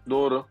 30'du.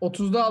 Doğru.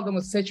 30'da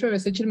aldığımız seçme ve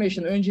seçilme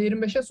yaşını önce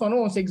 25'e sonra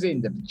 18'e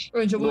indirdik.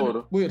 Önce bunu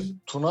Doğru. buyur.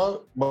 Tuna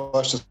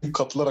başladı.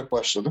 Katılarak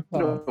başladı.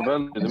 Tamam.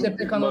 Ben dedim Hep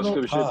de Kanada-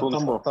 başka bir şey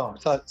konuşmam. Tamam.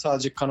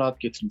 Sadece kanaat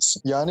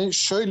getirmişsin. Yani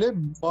şöyle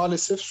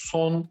maalesef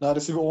son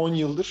neredeyse bir 10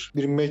 yıldır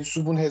bir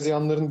meczubun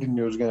hezeyanlarını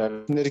dinliyoruz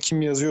genelde. Kimleri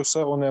kim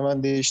yazıyorsa onu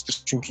hemen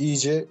değiştir. Çünkü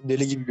iyice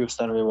deli gibi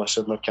göstermeye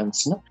başladılar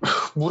kendisini.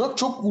 Burak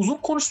çok uzun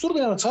konuşturdu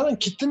yani. Zaten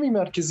kitlemeyeyim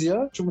herkesi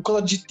ya. Çünkü bu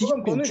kadar ciddi Oğlum,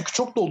 gitmeyin. konuş. Çünkü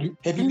çok doluyum.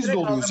 Hepimiz Direkt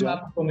doluyuz aldım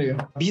ya. ben bu konuyu.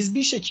 Biz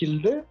bir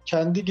şekilde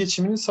kendi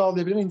geçimini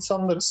sağlayabilen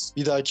insanlarız.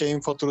 Bir dahaki ayın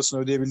faturasını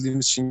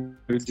ödeyebildiğimiz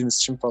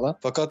için falan.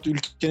 Fakat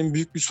ülkenin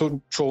büyük bir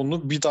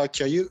çoğunluğu bir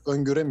dahaki ayı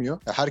öngöremiyor.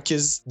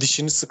 Herkes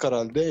dişini sıkar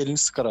halde, elini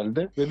sıkar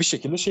halde ve bir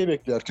şekilde şey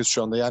bekliyor herkes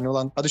şu anda. Yani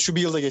olan hadi şu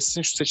bir yılda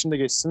geçsin, şu seçimde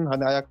geçsin.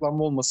 Hani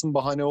ayaklanma olmasın,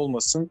 bahane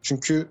olmasın.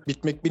 Çünkü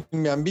bitmek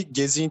bilmeyen bir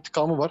gezi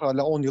intikamı var.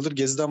 Hala 10 yıldır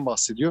geziden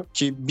bahsediyor.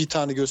 Ki bir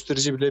tane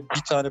gösterici bile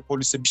bir tane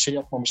polise bir şey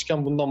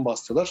yapmamışken bundan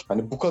bahsediyorlar.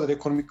 Hani bu kadar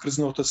ekonomik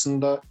krizin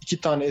ortasında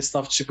 2 tane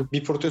esnaf çıkıp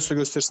bir protesto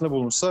gösterisinde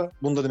bulunsa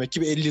bunda demek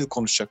ki bir 50 yıl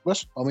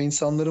konuşacaklar. Ama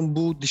insanların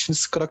bu dişini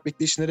sıkarak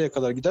bekleyişi nereye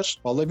kadar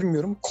gider? Vallahi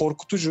bilmiyorum.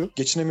 Korkutucu.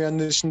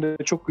 Geçinemeyenler için de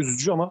çok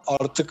üzücü ama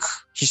artık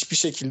hiçbir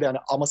şekilde yani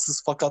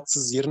amasız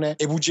fakatsız yerine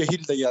Ebu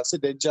Cehil de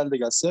gelse, Deccal de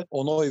gelse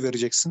ona oy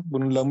vereceksin.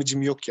 Bunun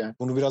lamıcım yok yani.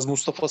 Bunu biraz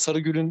Mustafa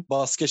Sarıgül'ün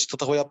baskeç,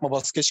 tatava yapma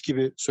baskeç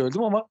gibi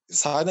söyledim ama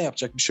sahiden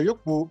yapacak bir şey yok.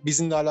 Bu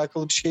bizimle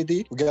alakalı bir şey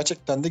değil. Bu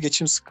gerçekten de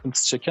geçim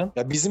sıkıntısı çeken.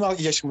 Ya bizim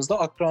yaşımızda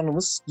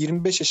akranımız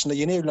 25 yaşında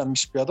yeni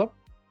evlenmiş bir adam.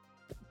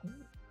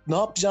 Ne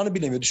yapacağını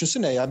bilemiyor.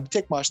 Düşünsene yani bir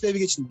tek maaşla evi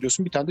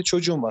geçindiriyorsun. Bir tane de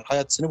çocuğun var.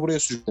 Hayat seni buraya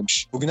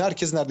sürüklemiş. Bugün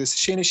herkes neredeyse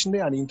şeyin eşinde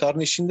yani intiharın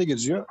eşinde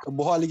geziyor.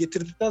 Bu hale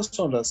getirdikten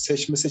sonra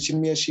seçme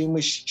seçilme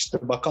yaşıymış, işte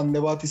bakan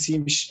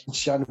nebatisiymiş.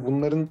 Hiç yani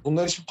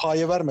bunlar hiçbir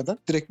paye vermeden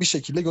direkt bir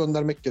şekilde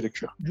göndermek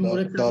gerekiyor.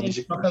 Cumhuriyet'in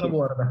diyecek en bir bakanı şey.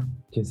 bu arada.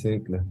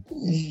 Kesinlikle.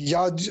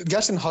 Ya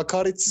gerçekten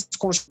hakaretsiz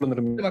konuşulur.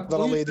 Bak, Dar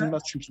o alay yüzden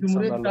edilmez çünkü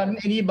insanlarla. Cumhuriyetlerin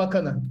en iyi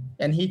bakanı.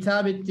 Yani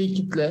hitap ettiği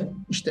kitle,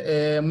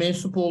 işte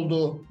mensup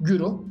olduğu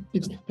güruh,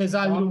 bir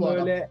tezahürü Tam bu adam.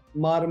 böyle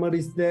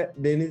Marmaris'te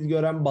deniz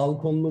gören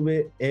balkonlu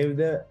bir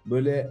evde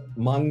böyle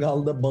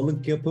mangalda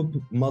balık yapıp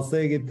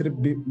masaya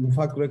getirip bir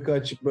ufak rakı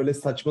açıp böyle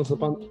saçma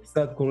sapan 2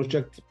 saat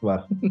konuşacak tip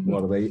var bu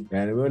arada.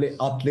 Yani böyle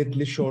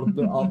atletli,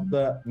 şortlu,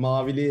 altta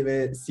mavili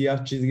ve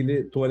siyah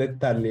çizgili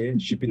tuvalet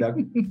terliği, şipilak.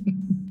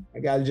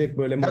 Gelecek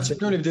böyle masaya.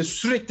 Gerçekten öyle bir de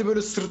sürekli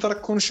böyle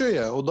sırıtarak konuşuyor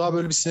ya. O daha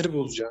böyle bir sinir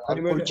bozucu.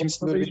 Hani Alkol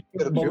kimisi böyle bir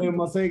yaratıyor. balığı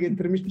masaya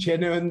getirmiş,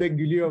 çene önde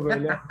gülüyor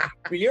böyle.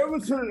 Biliyor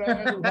musun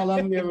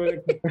falan diye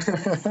böyle.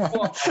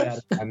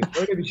 Yani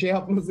öyle bir şey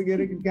yapması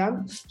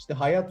gerekirken işte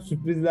hayat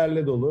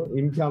sürprizlerle dolu.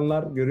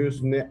 İmkanlar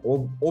görüyorsun ne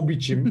o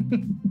biçim.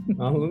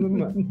 Anladın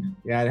mı?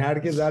 Yani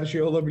herkes her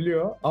şey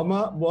olabiliyor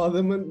ama bu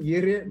adamın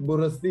yeri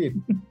burası değil.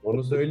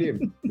 Onu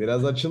söyleyeyim.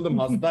 Biraz açıldım,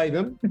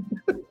 hastaydım.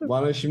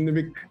 Bana şimdi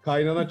bir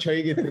kaynana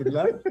çayı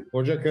getirdiler.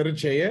 Koca karı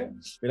çayı.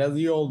 Biraz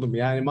iyi oldum.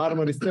 Yani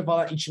Marmaris'te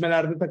falan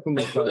içmelerde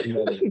takılmak lazım.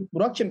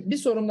 Burak'cığım bir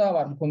sorum daha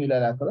var bu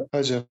konuyla alakalı.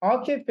 Hacı.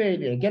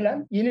 AKP'liye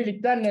gelen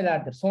yenilikler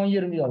nelerdir? Son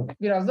 20 yılda.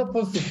 Biraz da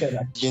pozitif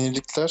şeyler.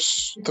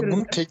 Yenilikler. Tabii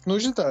bunun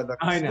teknoloji de alakası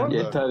Aynen. var da.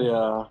 Yeter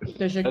ya.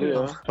 Teşekkür Hadi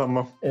ederim. ya.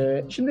 Tamam.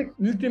 Şimdi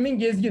Mükremin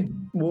Gezgin.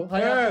 Bu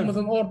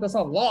hayatımızın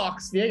ortasına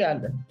laks diye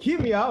geldi.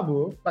 Kim ya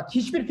bu? Bak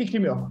hiçbir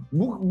fikrim yok.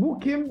 Bu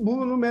kim?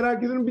 Bunu merak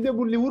ediyorum. Bir de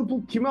bu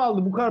Liverpool kime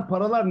aldı? Bu kadar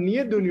paralar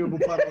niye dönüyor bu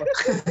paralar?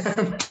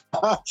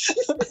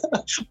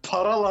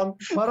 Para lan.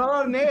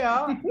 Paralar ne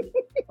ya?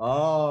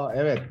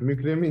 Evet.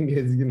 Mükremin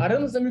Gezgin.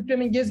 Aranızda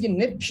Mükremin Gezgin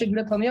net bir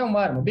şekilde tanıyan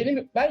var mı?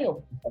 Ben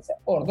yok. Mesela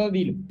orada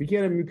değilim. Bir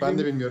kere Mükremin...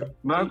 Ben de bilmiyorum.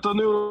 Ben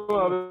tanıyorum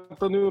abi.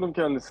 Tanıyorum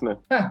kendisini.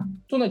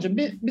 Tunacığım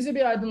bizi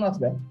bir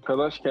aydınlat be.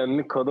 Arkadaş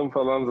kendini kadın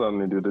falan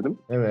zannediyor dedim.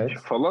 Evet.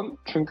 Falan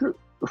çünkü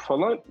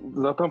falan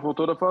zaten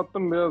fotoğrafı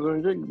attım biraz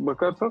önce,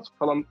 bakarsanız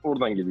falan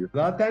oradan geliyor.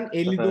 Zaten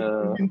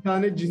 59 bin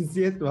tane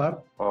cinsiyet var.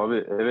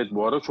 Abi evet,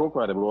 bu ara çok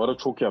var ya, bu ara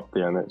çok yaptı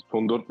yani.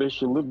 Son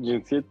 4-5 yıldır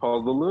cinsiyet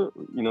fazlalığı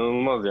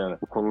inanılmaz yani.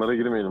 Bu konulara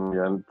girmeyelim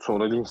yani,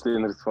 sonra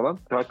linçleniriz falan.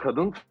 Ya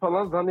kadın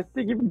falan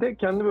zannettiği gibi de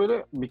kendi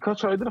böyle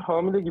birkaç aydır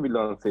hamile gibi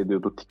lanse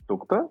ediyordu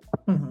TikTok'ta.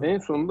 En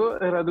sonunda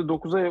herhalde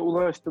 9 aya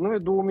ulaştığını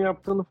ve doğum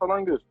yaptığını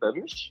falan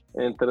göstermiş.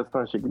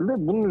 Enteresan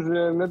şekilde. Bunun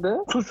üzerine de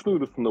suç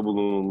duyurusunda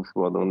bulunulmuş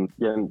bu adamın.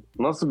 Yani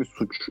nasıl bir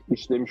suç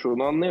işlemiş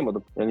onu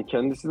anlayamadım. Yani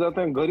kendisi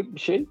zaten garip bir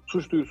şey.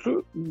 Suç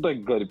duyurusu da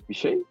garip bir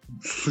şey.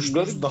 Suç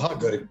duyurusu daha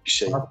garip bir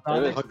şey.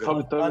 Evet,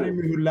 tabii.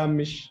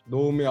 Mühürlenmiş.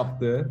 Doğum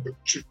yaptığı.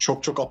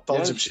 Çok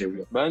aptalca Yani, bir şey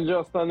bu. bence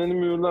hastanenin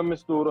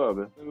mühürlenmesi doğru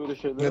abi. Böyle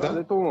şeyler Neden?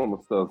 alet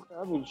olmaması lazım.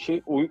 Ya bu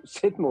şey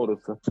set mi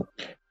orası?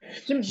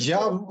 Şimdi Ya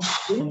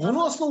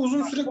bunu aslında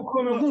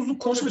uzun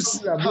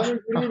konuşabiliriz. Ya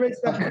bunu 25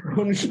 dakika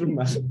konuşurum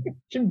ben.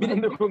 Şimdi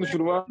Ben de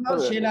konuşurum abi.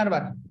 bazı şeyler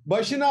var.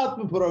 Başına at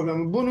bu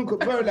programı. Bunu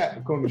böyle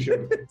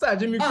konuşuyorum.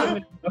 Sadece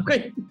Mükremin.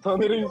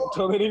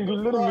 Taner'in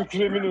Güller'in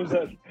Mükremin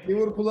özel.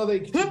 Liverpool'a da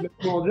 2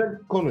 çift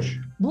olacak.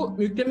 Konuş. Bu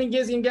Mükremin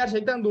Gezgin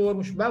gerçekten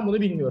doğurmuş. Ben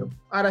bunu bilmiyorum.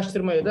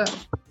 Araştırmaya da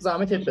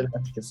zahmet etmedim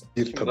açıkçası.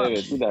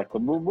 Evet, bir dakika.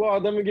 Bu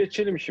adamı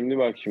geçelim şimdi,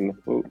 bak şimdi.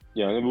 Bu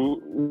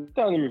bir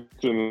tane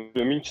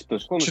Mükremin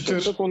Çıtır.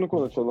 Konuşacaksa konu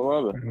konuşalım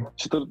abi.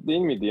 Çıtır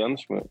değil miydi?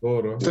 Yanlış mı?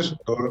 Doğru.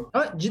 Doğru.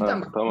 Ama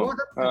cidden Tamam.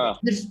 bu adam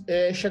bir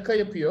şaka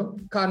yapıyor.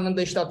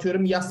 Karnında işte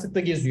atıyorum yastıkta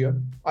geziyor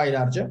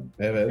aylarca.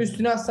 Evet.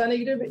 Üstüne hastaneye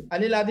gidiyor.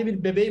 Alelade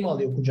bir bebeği mi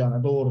alıyor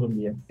kucağına doğurdum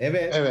diye.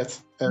 Evet.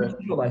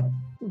 Müthiş olay.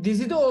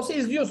 Dizide olsa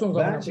izliyorsunuz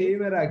ama. Ben şeyi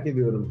merak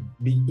ediyorum.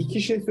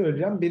 İki şey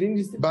söyleyeceğim.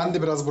 Birincisi... Ben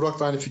de biraz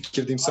Burak'la aynı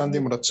fikirdeyim. Sen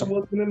değil Muratcan.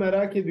 Babasını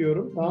merak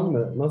ediyorum. Tamam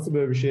mı? Nasıl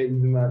böyle bir şeye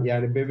izin ver?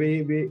 Yani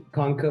bebeği bir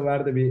kanka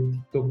ver de bir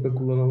TikTok'ta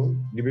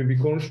kullanalım gibi bir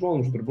konuşma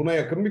olmuştur. Buna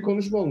yakın bir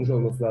konuşma olmuş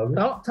olması lazım.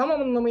 Tam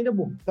anlamıyla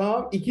bu.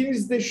 Tamam.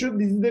 İkincisi de şu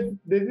dizide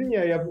dedin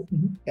ya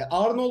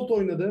Arnold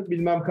oynadı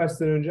bilmem kaç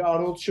sene önce.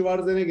 Arnold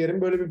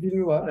Schwarzenegger'in böyle bir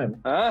filmi var.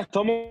 Evet.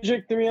 Tam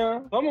diyecektim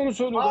ya. Tam onu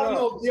söylüyordum.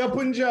 Arnold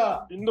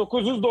yapınca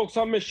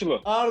 1995 yılı.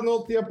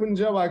 Arnold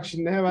yapınca bak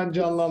şimdi hemen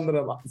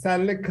canlandıralım.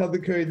 Senle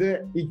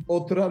Kadıköy'de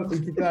oturan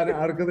 2 tane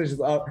arkadaşız.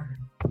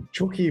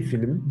 Çok iyi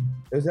film.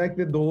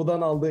 Özellikle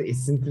doğudan aldığı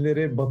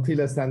esintileri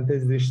batıyla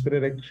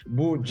sentezleştirerek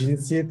bu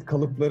cinsiyet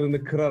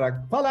kalıplarını kırarak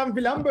falan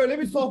filan böyle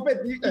bir sohbet.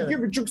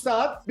 2,5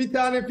 saat bir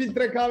tane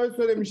filtre kahve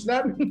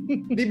söylemişler.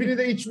 Dibini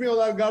de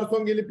içmiyorlar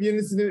garson gelip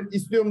yenisini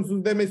istiyor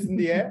musunuz demesin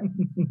diye.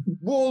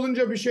 Bu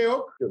olunca bir şey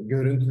yok.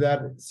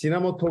 Görüntüler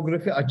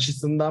sinematografi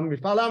açısından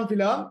bir falan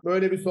filan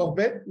böyle bir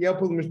sohbet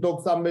yapılmış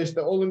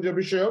 95'te olunca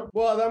bir şey yok.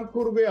 Bu adam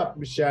kurgu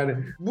yapmış yani.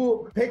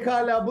 Bu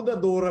pekala bu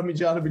da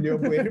doğuramayacağını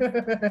biliyor bu herif.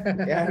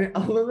 Yani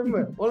anladın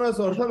mı? Ona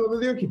sorsan o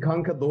da diyor ki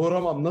kanka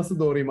doğuramam nasıl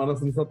doğurayım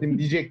anasını satayım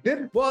diyecektir.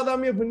 Bu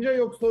adam yapınca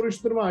yok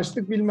soruşturma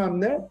açtık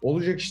bilmem ne.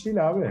 Olacak iş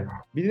değil abi.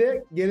 Bir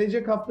de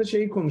gelecek hafta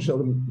şeyi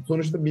konuşalım.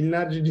 Sonuçta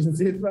binlerce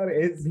cinsiyet var.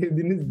 En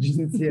sevdiğiniz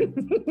cinsiyet.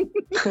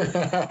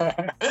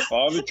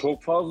 Abi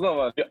çok fazla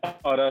var. Bir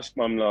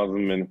araştırmam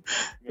lazım benim.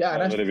 Ya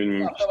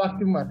araştırmam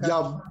vaktim var.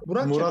 Ya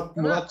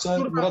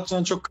Burakcan,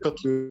 Muratcan çok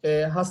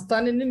katılıyor.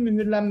 Hastanenin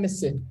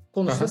mühürlenmesi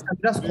konusunda sen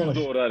biraz konuş.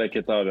 Doğru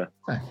hareket abi.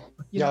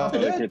 Ya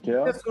hareket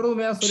ya.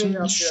 Sorulmayan soruyu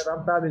yapıyor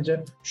adam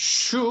sadece.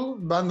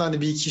 Ben de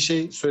hani bir iki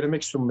şey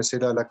söylemek istiyorum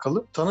meseleyle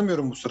alakalı.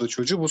 Tanımıyorum bu sırada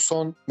çocuğu. Bu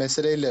son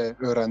meseleyle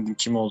öğrendim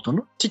kim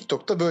olduğunu.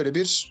 TikTok'ta böyle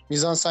bir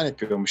mizansen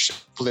yapıyormuş.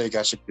 Play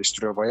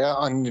gerçekleştiriyor bayağı.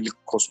 Annelik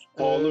kostüm.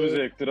 Pahalı bir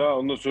zevktir ha,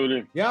 onu da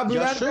söyleyeyim. Ya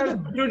Bülent şöyle-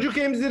 çocuk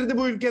emzirdi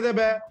bu ülkede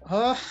be.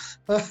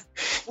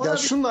 Ya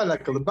şununla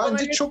alakalı.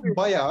 Bence çok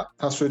bayağı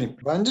söyleyeyim.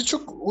 Bence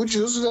çok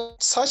ucuz ve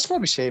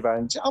saçma bir şey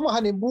bence. Ama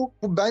hani bu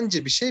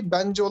bence bir şey.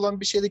 Bence olan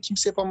bir şey de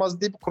kimse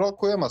yapamaz diye bir kural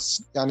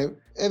koyamazsın. Yani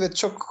evet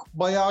çok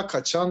bayağı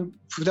kaçan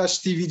Flash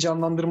TV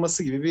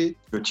canlandırması gibi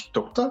bir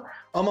TikTok'ta.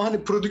 Ama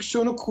hani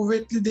prodüksiyonu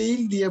kuvvetli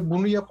değil diye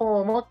bunu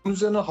yapamamak, bunun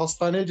üzerine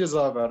hastaneye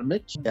ceza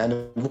vermek. Yani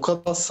bu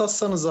kadar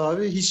hassassanız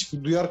abi hiç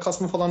duyar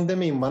kasma falan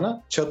demeyin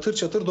bana. Çatır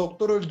çatır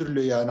doktor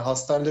öldürülüyor yani.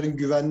 Hastanelerin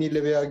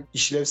güvenliğiyle veya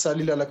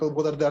işlevselliğiyle alakalı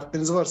bu kadar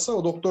dertleriniz varsa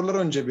o doktorları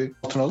önce bir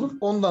altına alın.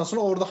 Ondan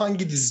sonra orada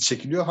hangi dizi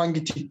çekiliyor,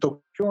 hangi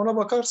TikTok Ki ona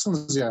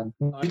bakarsınız yani.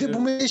 Bir de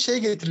bu şey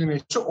getirilmeye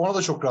ona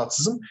da çok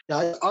rahatsızım.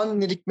 Yani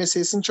annelik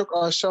meselesini çok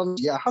aşağı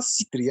ya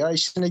hassiktir ya.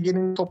 İşine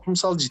gelince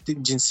toplumsal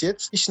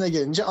cinsiyet, işine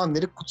gelince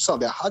annelik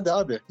kutsal ya. Hadi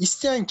abi.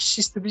 İsteyen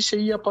kişi istediği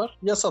şeyi yapar.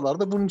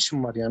 Yasalarda bunun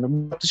için var yani.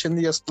 Bu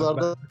şimdi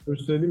yasalarda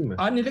söyleyeyim mi?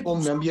 Annelik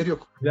olmayan bir yer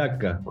yok. Bir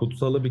dakika.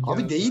 Kutsalı bir kenara.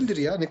 Abi değildir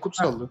ya. Ne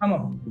kutsallığı?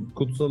 Tamam.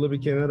 Kutsalı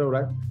bir kenara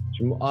bırak.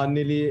 Şimdi bu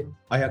anneliği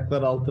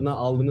ayaklar altına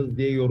aldınız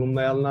diye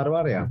yorumlayanlar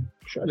var ya.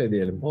 Şöyle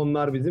diyelim.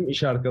 Onlar bizim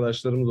iş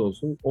arkadaşlarımız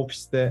olsun.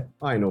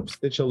 Aynı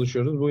ofiste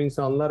çalışıyoruz. Bu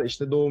insanlar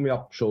işte doğum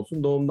yapmış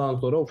olsun. Doğumdan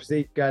sonra ofise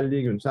ilk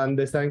geldiği gün sen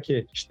desen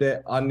ki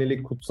işte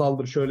annelik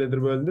kutsaldır,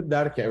 şöyledir, böyledir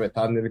der ki evet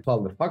annelik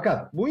kutsaldır.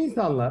 Fakat bu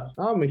insanlar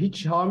tamam mı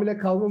hiç hamile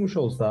kalmamış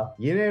olsa,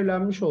 yeni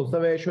evlenmiş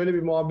olsa ve şöyle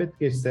bir muhabbet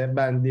geçse,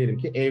 ben diyelim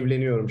ki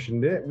evleniyorum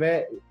şimdi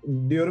ve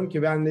diyorum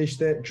ki ben de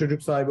işte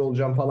çocuk sahibi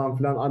olacağım falan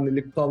filan,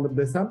 annelik kutsaldır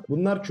desem,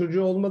 bunlar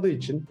çocuğu olmadığı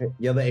için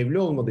ya da evli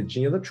olmadığı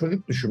için ya da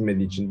çocuk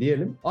düşünmediği için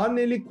diyelim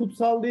annelik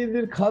kutsal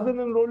değildir,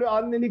 kadının rolü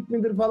annelik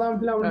midir falan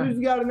filan. Evet.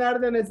 Rüzgar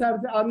nereden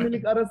eserse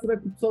annelik ara sıra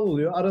kutsal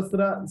oluyor. Ara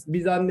sıra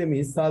biz anne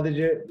miyiz?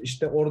 Sadece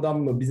işte oradan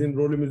mı? Bizim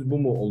rolümüz bu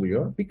mu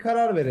oluyor? Bir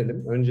karar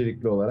verelim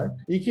öncelikli olarak.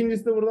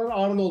 İkincisi de buradan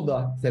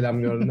Arnold'a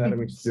selam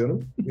göndermek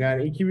istiyorum.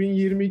 Yani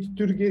 2022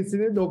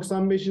 Türkiye'sini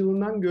 95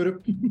 yılından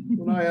görüp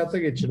bunu hayata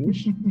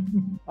geçirmiş.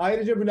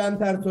 Ayrıca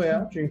Bülent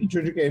Ersoy'a, çünkü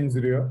çocuk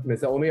emziriyor.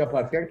 Mesela onu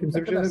yaparken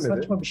kimse bir şey demedi.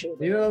 Saçma bir şey.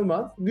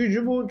 İnanılmaz.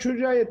 Gücü bu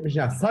çocuğa yetmiş.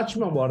 Yani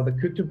saçma bu arada.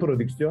 Kötü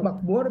prodüksiyon. Bak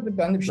bu arada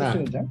ben de bir şey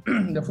söyleyeceğim.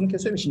 Lafını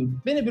kesiyorum şimdi.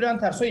 Beni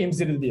Bülent Ersoy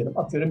emzirdi diyelim.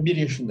 Atıyorum 1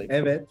 yaşındayım.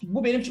 Evet.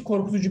 Bu benim için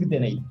korkutucu bir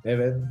deneyim.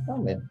 Evet.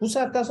 Tamam mı? Bu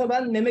saatten sonra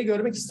ben meme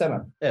görmek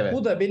istemem. Evet.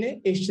 Bu da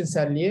beni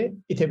eşcinselliğe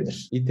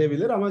itebilir.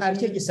 İtebilir ama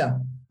Erkek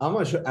isem.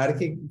 ama şu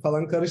erkek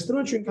falan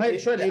karıştırma çünkü Hayır,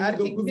 şöyle,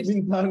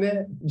 59.000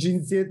 tane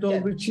cinsiyet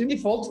olduğu için.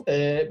 Default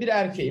bir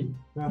erkeğim.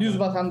 Düz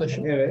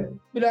vatandaşım. Evet.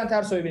 Bülent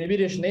Ersoy beni 1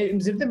 yaşında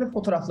emzirdi ve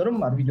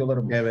fotoğraflarım var,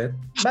 videolarım var. Evet.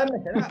 Ben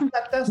mesela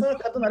saatten sonra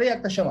kadınlara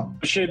yaklaşamam.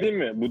 Bir şey değil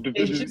mi? Bu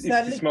düpedüz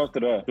Eşcinsellik-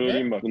 istismardır ha.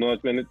 Söyleyeyim bak. Bunu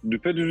açmayın.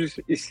 Düpedüz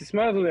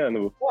istismardır yani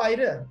bu. O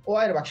ayrı. O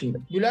ayrı bak şimdi.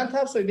 Bülent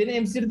Ersoy beni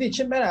emzirdiği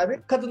için ben abi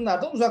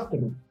kadınlardan uzak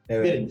durdum.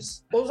 Evet.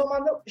 Birimiz. O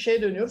zaman da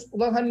dönüyoruz.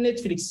 Ulan hani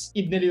Netflix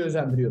ibneliği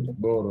özendiriyordu.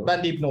 Doğru.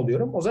 Ben de ibne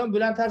oluyorum. O zaman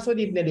Bülent Ersoy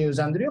da ibneliği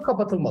özendiriyor.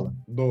 Kapatılmalı.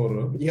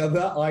 Doğru. Ya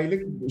da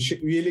aylık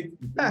üyelik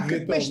ücreti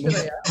 45 olmalı. lira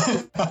ya.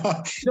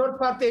 4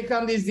 farklı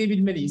ekranda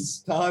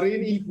izleyebilmeliyiz.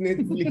 Tarihin ilk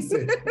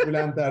Netflix'i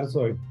Bülent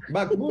Ersoy.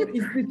 Bak bu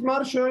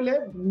istismar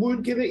şöyle. Bu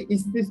ülkede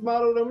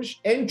istismar uğramış,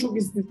 en çok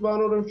istismar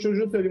uğramış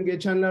çocuğu söyleyeyim.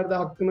 Geçenlerde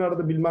hakkını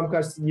aradı bilmem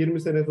kaç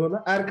 20 sene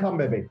sonra. Erkan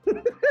Bebek.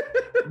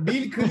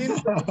 Bill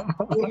Clinton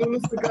burnunu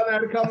sıkan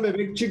Erkan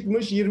Bebek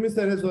çıkmış 20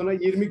 sene sonra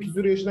 20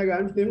 küsur yaşına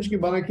gelmiş, demiş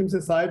ki bana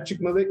kimse sahip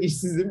çıkmadı,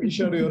 işsizim,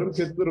 iş arıyorum,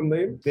 kötü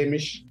durumdayım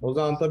demiş. O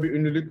zaman tabii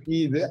ünlülük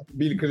iyiydi.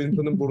 Bill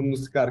Clinton'ın burnunu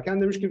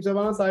sıkarken demiş kimse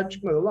bana sahip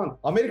çıkmadı. Lan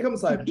Amerika mı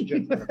sahip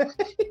çıkacak?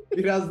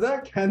 Biraz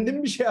da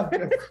kendin bir şey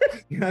yapacaksın.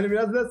 Yani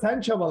biraz da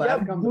sen çabala Ya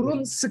Erkan burun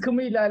Bebek.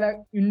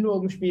 sıkımıyla ünlü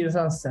olmuş bir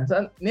insansın sen.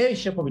 Sen ne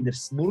iş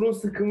yapabilirsin? Burun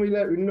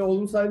sıkımıyla ünlü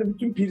olsaydı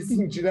bütün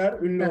piercingçiler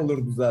ünlü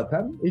olurdu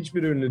zaten.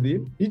 Hiçbir ünlü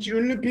değil. Hiç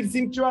ünlü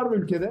piercingçi var mı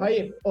ülkede?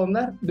 Hayır.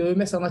 Onlar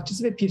dövme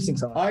sanatçısı ve piercing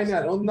sanatçısı.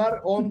 Aynen. Onlar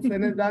 10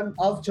 seneden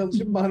az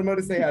çalışıp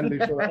Marmaris'e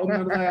yerleşiyorlar.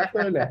 Onların hayatı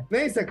öyle.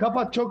 Neyse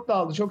kapat. Çok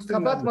dağıldı. Çok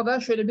sinirlendim. Kapatmadan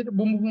şöyle bir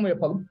bum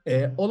yapalım.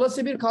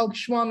 Olası bir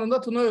kalkışma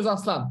anında Tuna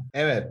Özaslan.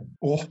 Evet.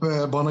 Oh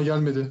be bana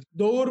gelmedi.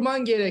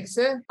 Doğurman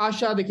gerekse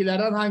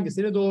aşağıdakilerden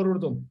hangisini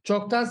doğururdun?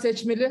 Çoktan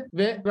seçmeli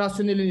ve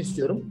rasyonelini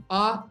istiyorum.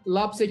 A.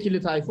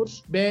 Lapsekili Tayfur.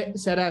 B.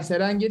 Seren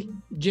Serengil.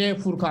 C.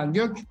 Furkan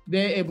Gök.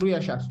 D. Ebru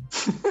Yaşar.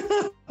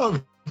 Abi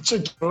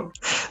çekiyor.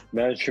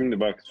 Ben şimdi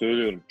bak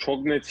söylüyorum.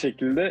 Çok net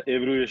şekilde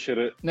Ebru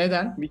Yaşar'ı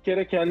Neden? bir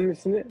kere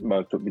kendisini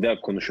bir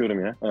daha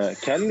konuşuyorum ya.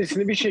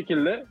 Kendisini bir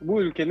şekilde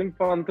bu ülkenin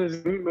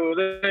fantezinin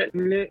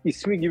böyle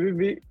ismi gibi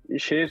bir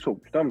şeye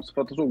sokmuş. Tamam mı?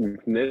 Sıfata sokmuş.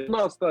 Neden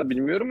asla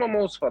bilmiyorum ama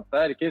o sıfatta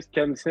herkes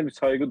kendisine bir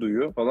saygı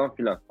duyuyor falan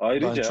filan.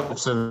 Ayrıca Ben çok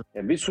seviyorum.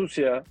 ya bir sus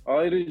ya.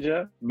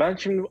 Ayrıca ben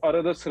şimdi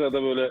arada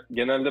sırada böyle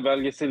genelde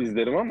belgesel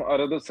izlerim ama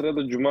arada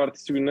sırada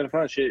cumartesi günleri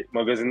falan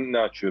magazinini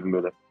açıyorum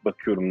böyle.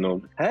 Bakıyorum ne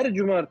oldu. Her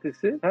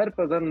cumartesi, her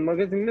pazar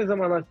magazin ne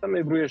zaman açsam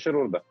Ebru Yaşar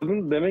orada.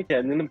 Bunun demek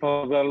kendini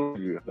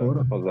pazarlıyor.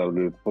 Doğru.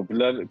 Pazarlıyor.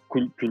 Popüler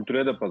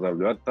kültüre de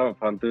pazarlıyor. Hatta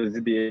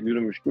fantezi diye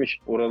yürümüşmüş.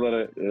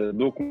 Oralara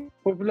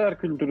popüler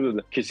kültürde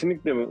de.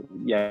 Kesinlikle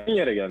yani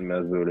yere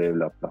gelmez böyle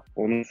evlatla.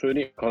 Onu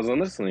söyleyeyim.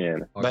 Kazanırsın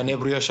yani. Ben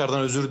Ebru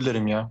Yaşar'dan özür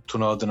dilerim ya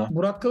Tuna adına.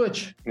 Burak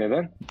Kılıç.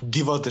 Neden?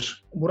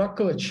 Divadır. Burak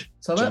Kılıç.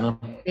 Sana Canım.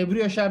 Ebru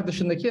Yaşar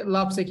dışındaki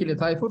Lapsekili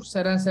Tayfur,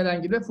 Seren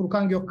Serengil ve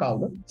Furkan Gök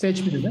kaldı.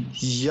 Seç birini.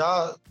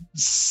 Ya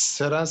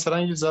Seren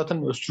Serengil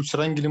zaten Öztürk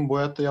Serengil'in bu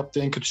hayatta yaptığı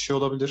en kötü şey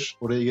olabilir.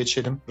 Oraya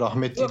geçelim.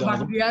 Rahmetliyi de Bak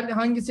analım. diğer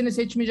hangisini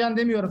seçmeyeceksin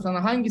demiyorum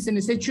sana.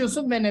 Hangisini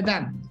seçiyorsun ve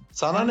neden?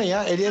 Sana ne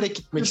ya? Eleyerek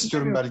gitmek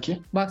istiyorum belki.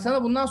 Bak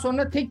sana bundan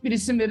sonra tek bir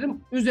isim veririm.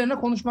 Üzerine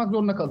konuşmak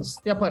zorunda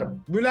kalırsın.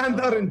 Yaparım. Bülent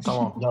Arınç.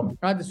 Tamam.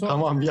 Hadi sor.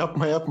 Tamam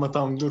yapma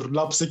tamam dur.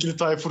 Lapsekili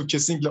Tayfur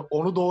kesinlikle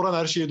onu doğuran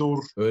her şeyi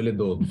doğurur. Öyle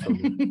doğdu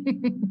sanıyor.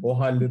 O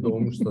halde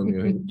doğmuş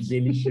sanıyor.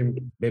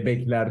 Gelişim,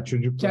 bebekler,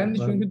 çocuklar. Kendi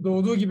çünkü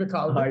doğduğu gibi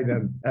kaldı.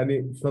 Aynen.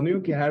 Hani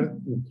sanıyor ki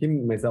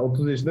kim mesela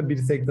 30 yaşında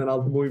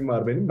 1.86 boyum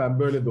var benim. Ben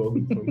böyle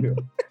doğdum sanıyor.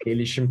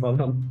 Gelişim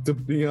falan.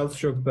 Tıp dünyası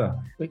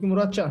şokta. Peki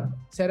Muratcan,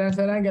 Seren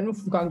Serengil mi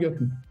Furkan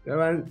Gök mü?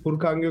 Hemen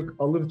Furkan Gök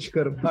alır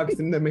çıkarım.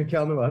 Taksim'de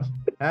mekanı var.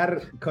 Her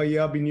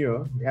kayığa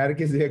biniyor.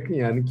 Herkese yakın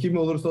yani. Kim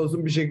olursa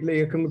olsun bir şekilde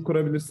yakınlık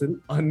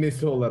kurabilirsin.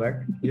 Annesi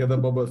olarak ya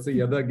da babası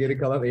ya da geri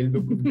kalan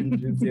 59 bin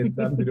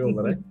cinsiyetten biri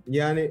olarak.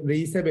 Yani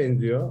reise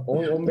benziyor.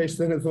 10-15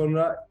 sene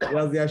sonra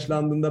biraz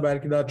yaşlandığında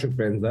belki daha çok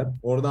benzer.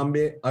 Oradan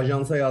bir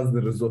ajansa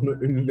yazdırırız onu.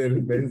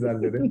 Ünlülerin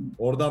benzerleri.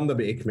 Oradan da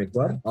bir ekmek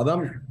var.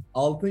 Adam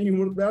altın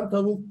yumurtlayan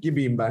tavuk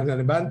gibiyim ben.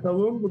 Yani ben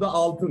tavuğum, bu da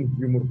altın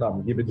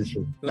yumurtam gibi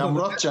düşün. Ya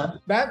Muratcan.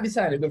 Ben bir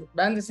saniye dur.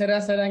 Ben de Seren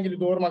Serengil'i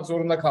doğurmak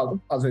zorunda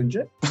kaldım az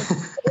önce.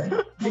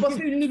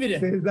 Babası ünlü biri.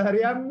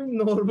 Sezaryen mi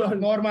normal?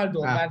 Normal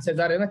doğum. Ben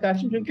sezaryana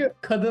karşıyım çünkü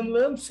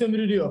kadınlığım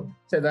sömürülüyor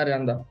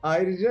sezaryanda.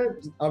 Ayrıca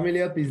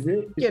ameliyat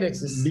izi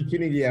Gereksiz.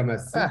 bikini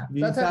giyemezsin.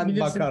 Zaten Sen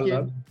bilirsin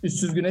bakarlar. ki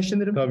üstsüz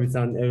güneşlenirim. Tabii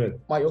sen evet.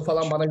 Mayo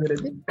falan bana göre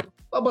değil.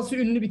 Babası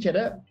ünlü bir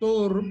kere.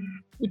 Doğururum.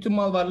 Bütün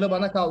mal varlığı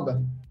bana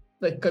kaldı.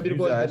 Dakika bir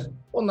Güzel. gol.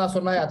 Ondan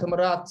sonra hayatımı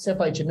rahat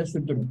sefa içinde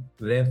sürdürürüm.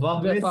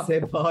 Refah ve Refah.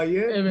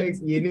 sefayı Evet.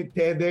 yeni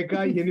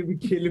TDK yeni bir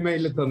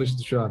kelimeyle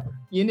tanıştı şu an.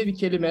 Yeni bir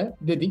kelime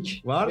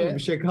dedik. Var mı? Ve Bir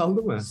şey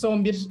kaldı mı?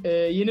 son bir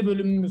yeni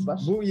bölümümüz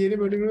var. Bu yeni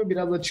bölümü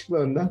biraz açıkla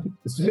önden.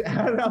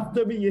 Her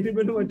hafta bir yeni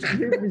bölüm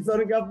açıklayıp bir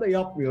sonraki hafta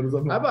yapmıyoruz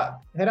ama. Ama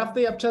her hafta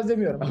yapacağız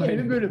demiyorum. Yeni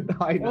Aynen. bir bölüm.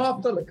 Aynen. O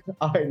haftalık.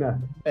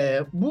 Aynen.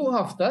 Bu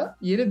hafta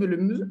yeni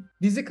bölümümüz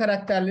dizi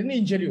karakterlerini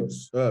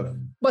inceliyoruz. Öf.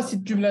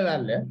 Basit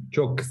cümlelerle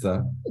Çok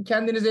kısa.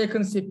 kendinize yakın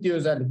hissettiği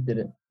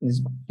özellikleri.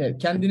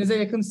 Kendinize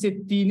yakın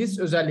hissettiğiniz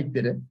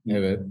özellikleri.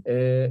 Evet.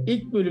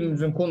 İlk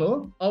bölümümüzün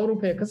konuğu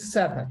Avrupa yakası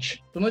Sertaç.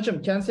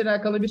 Tunacığım kendisiyle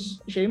alakalı bir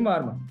şeyin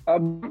var mı?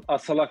 Abi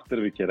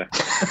asalaktır bir kere.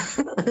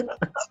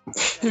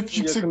 Hep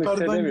yüksek Yakın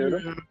perden hissedemiyorum.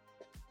 geliyor.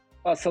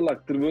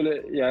 Asalaktır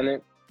böyle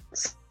yani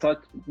saç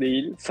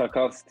değil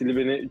sakal stili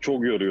beni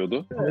çok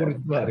yoruyordu.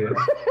 Favorisi var ya.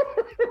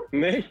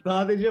 Ne?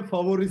 Sadece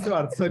favorisi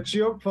var. Saçı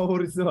yok,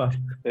 favorisi var.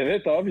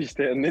 Evet abi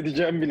işte yani ne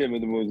diyeceğimi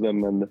bilemedim o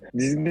yüzden ben de.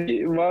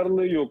 Dizide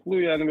varlığı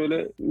yokluğu yani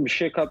böyle bir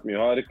şey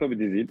katmıyor. Harika bir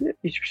diziydi.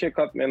 Hiçbir şey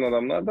katmayan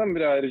adamlardan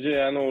biri, ayrıca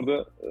yani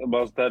orada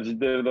bazı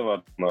tercihleri de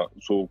var buna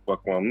soğuk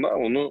bakmamda.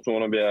 Onu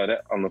sonra bir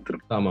ara anlatırım.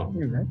 Tamam.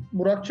 Evet.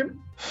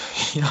 Burak'cığım?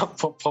 Ya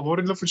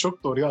favori lafı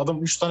çok doğru ya.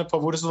 Adam 3 tane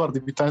favorisi vardı.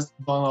 Bir tanesi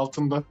dağın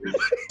altında.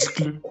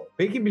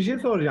 Peki bir şey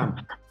soracağım.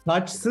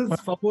 Saçsız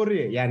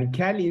favori, yani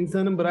kel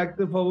insanın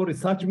bıraktığı favori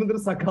saç mıdır,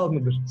 sakal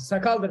mıdır?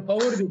 Sakaldır,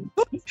 favori değil.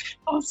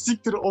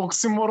 Siktir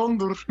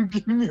oksimorondur.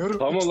 Bilmiyorum.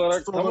 Tam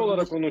olarak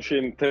Olabilir. onun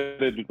şeyini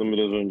tereddütüm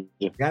biraz önce.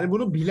 Yani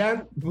bunu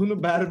bilen,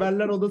 bunu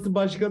berberler odası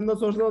başkanına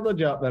sorsan o da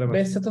cevap veremez.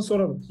 Behzat'a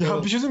soralım.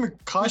 Ya bir şey diyeyim mi?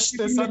 Kaş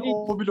desen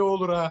o bile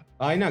olur ha.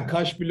 Aynen,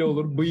 kaş bile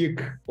olur,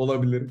 bıyık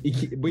olabilir.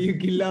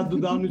 Bıyık illa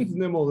dudağın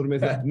üstünde mi olur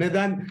mesela?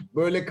 Neden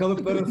böyle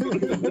kalıplara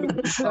soruyorsun?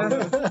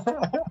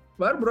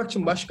 Var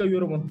Burak'cığım başka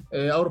yorumun?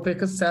 Avrupa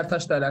yakası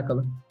Sertaç'la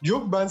alakalı.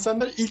 Yok ben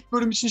senden ilk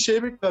bölüm için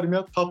şey beklerdim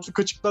ya. Tatlı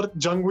kaçıklar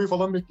Django'yu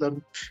falan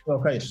beklerdim.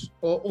 Yok hayır.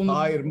 Onu...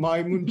 Hayır,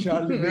 maymun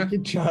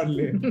Charlie'deki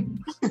Charlie.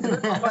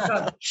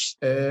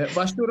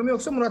 Başka yorum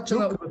yoksa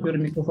Muratcan'a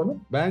uzatıyorum mikrofonu.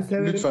 Ben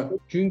severim. Lütfen.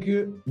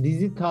 Çünkü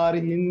dizi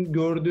tarihinin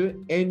gördüğü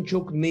en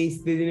çok ne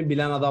istediğini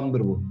bilen adamdır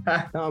bu.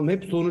 Heh. Tamam,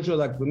 hep sonuç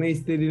odaklı. Ne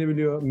istediğini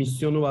biliyor.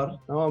 Misyonu var.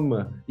 Tamam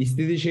mı?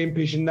 İstediği şeyin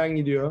peşinden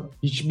gidiyor.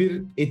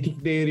 Hiçbir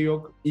etik değeri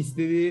yok.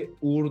 İstediği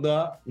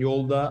uğurda,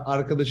 yolda,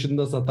 arkadaşını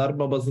da satar,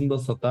 babasını da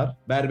satar,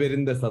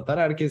 berberini de satar,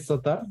 herkes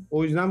satar.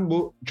 O yüzden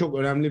bu çok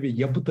önemli bir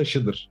yapı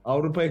taşıdır.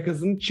 Avrupa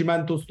yakasının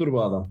çimentosudur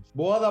bu adam.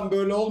 Bu adam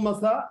böyle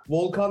olmasa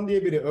Volkan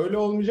diye biri öyle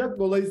olmayacak.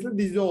 Dolayısıyla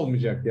dizi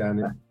olmayacak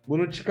yani.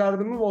 Bunu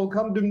çıkardı mı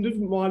Volkan dümdüz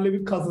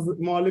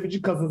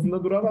muhallebici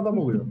kasasında duran adam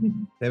oluyor.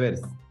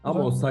 Severiz.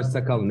 Ama o saç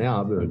sakal ne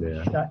abi öyle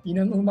ya. Ya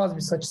inanılmaz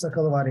bir saç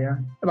sakalı var ya.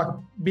 Bak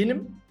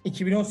benim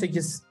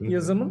 2018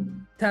 yazımın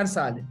ters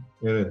hali.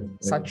 Evet.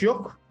 Saç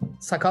yok,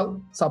 sakal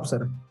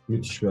sapsarı.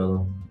 Müthiş bir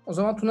adam. O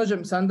zaman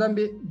Tunacığım senden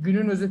bir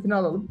günün özetini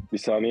alalım. Bir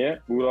saniye.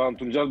 Burhan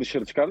Tuncal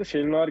dışarı çıkardı.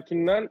 Şenol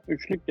Arkin'den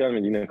üçlük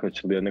gelmedi. Yine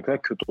kaçırdı. Yani ne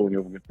kadar kötü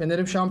oynuyor bugün.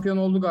 Fener'im şampiyon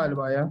oldu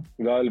galiba ya.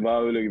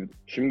 Galiba öyle gibi.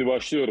 Şimdi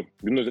başlıyorum.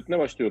 Günün özetine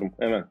başlıyorum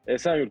hemen.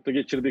 Esenyurt'ta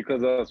geçirdiği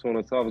kaza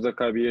sonrası hafıza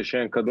kaybı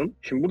yaşayan kadın.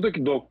 Şimdi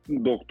buradaki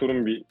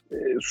doktorun bir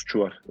suçu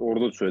var.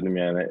 Orada söyledim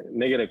yani.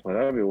 Ne gerek var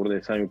abi? Orada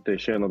Esenyurt'ta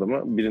yaşayan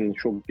adama birinin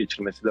şok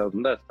geçirmesi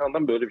lazım dersen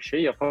adam böyle bir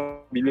şey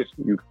yapabilir.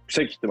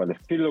 Yüksek ihtimalle.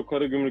 Fillo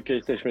Karagümrük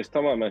eşleşmesi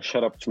tamamen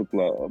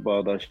şarapçılıkla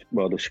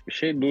bağdaşık bir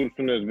şey.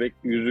 Dursun Özbek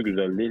yüzü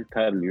güzel değil,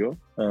 terliyor.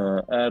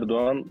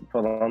 Erdoğan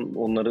falan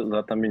onları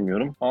zaten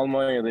bilmiyorum.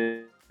 Almanya'da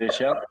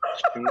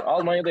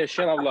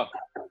yaşayan abla.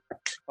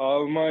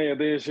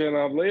 Almanya'da yaşayan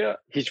ablaya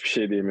hiçbir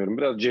şey diyemiyorum.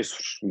 Biraz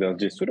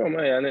cesur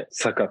ama yani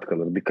sakat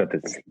kalır. Dikkat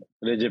etsin.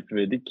 Recep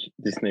İvedik,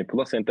 Disney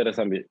Plus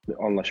enteresan bir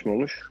anlaşma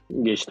olmuş.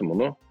 Geçtim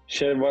onu.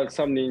 Şevval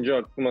Sam deyince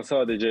aklıma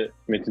sadece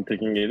Metin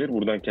Tekin gelir.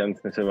 Buradan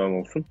kendisine selam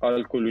olsun.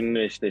 Alkol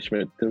ünlü eşleşme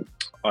ettim.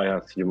 Ayhan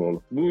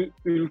Silimoğlu. Bu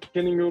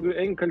ülkenin gördüğü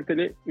en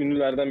kaliteli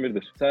ünlülerden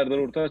biridir. Serdar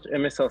Ortaç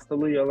MS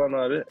hastalığı yalan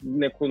abi.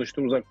 Ne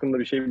konuştuğumuz hakkında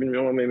bir şey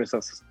bilmiyorum ama MS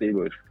hastası değil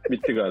bu herif.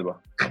 Bitti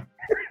galiba.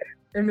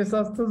 MS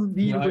hastası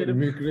değil bu herif.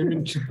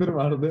 Mükremin Çıtır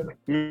vardı.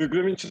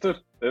 Mükremin Çıtır.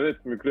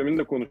 Evet,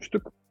 Mükremin'le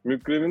konuştuk.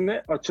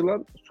 Mükremin'le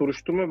açılan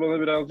soruşturma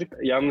bana birazcık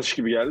yanlış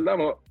gibi geldi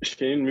ama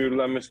şeyin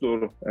mühürlenmesi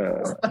doğru.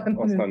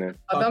 Hastane.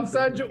 Adam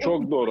sadece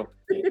Çok doğru.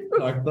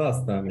 Haklı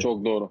hastane.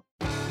 Çok doğru.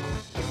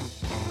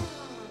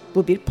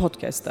 Bu bir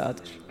podcast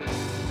dahadır.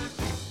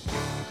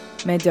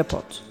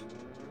 Mediapod.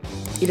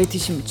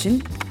 İletişim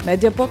için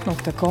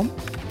mediapod.com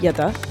ya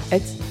da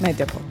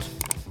 @mediapod.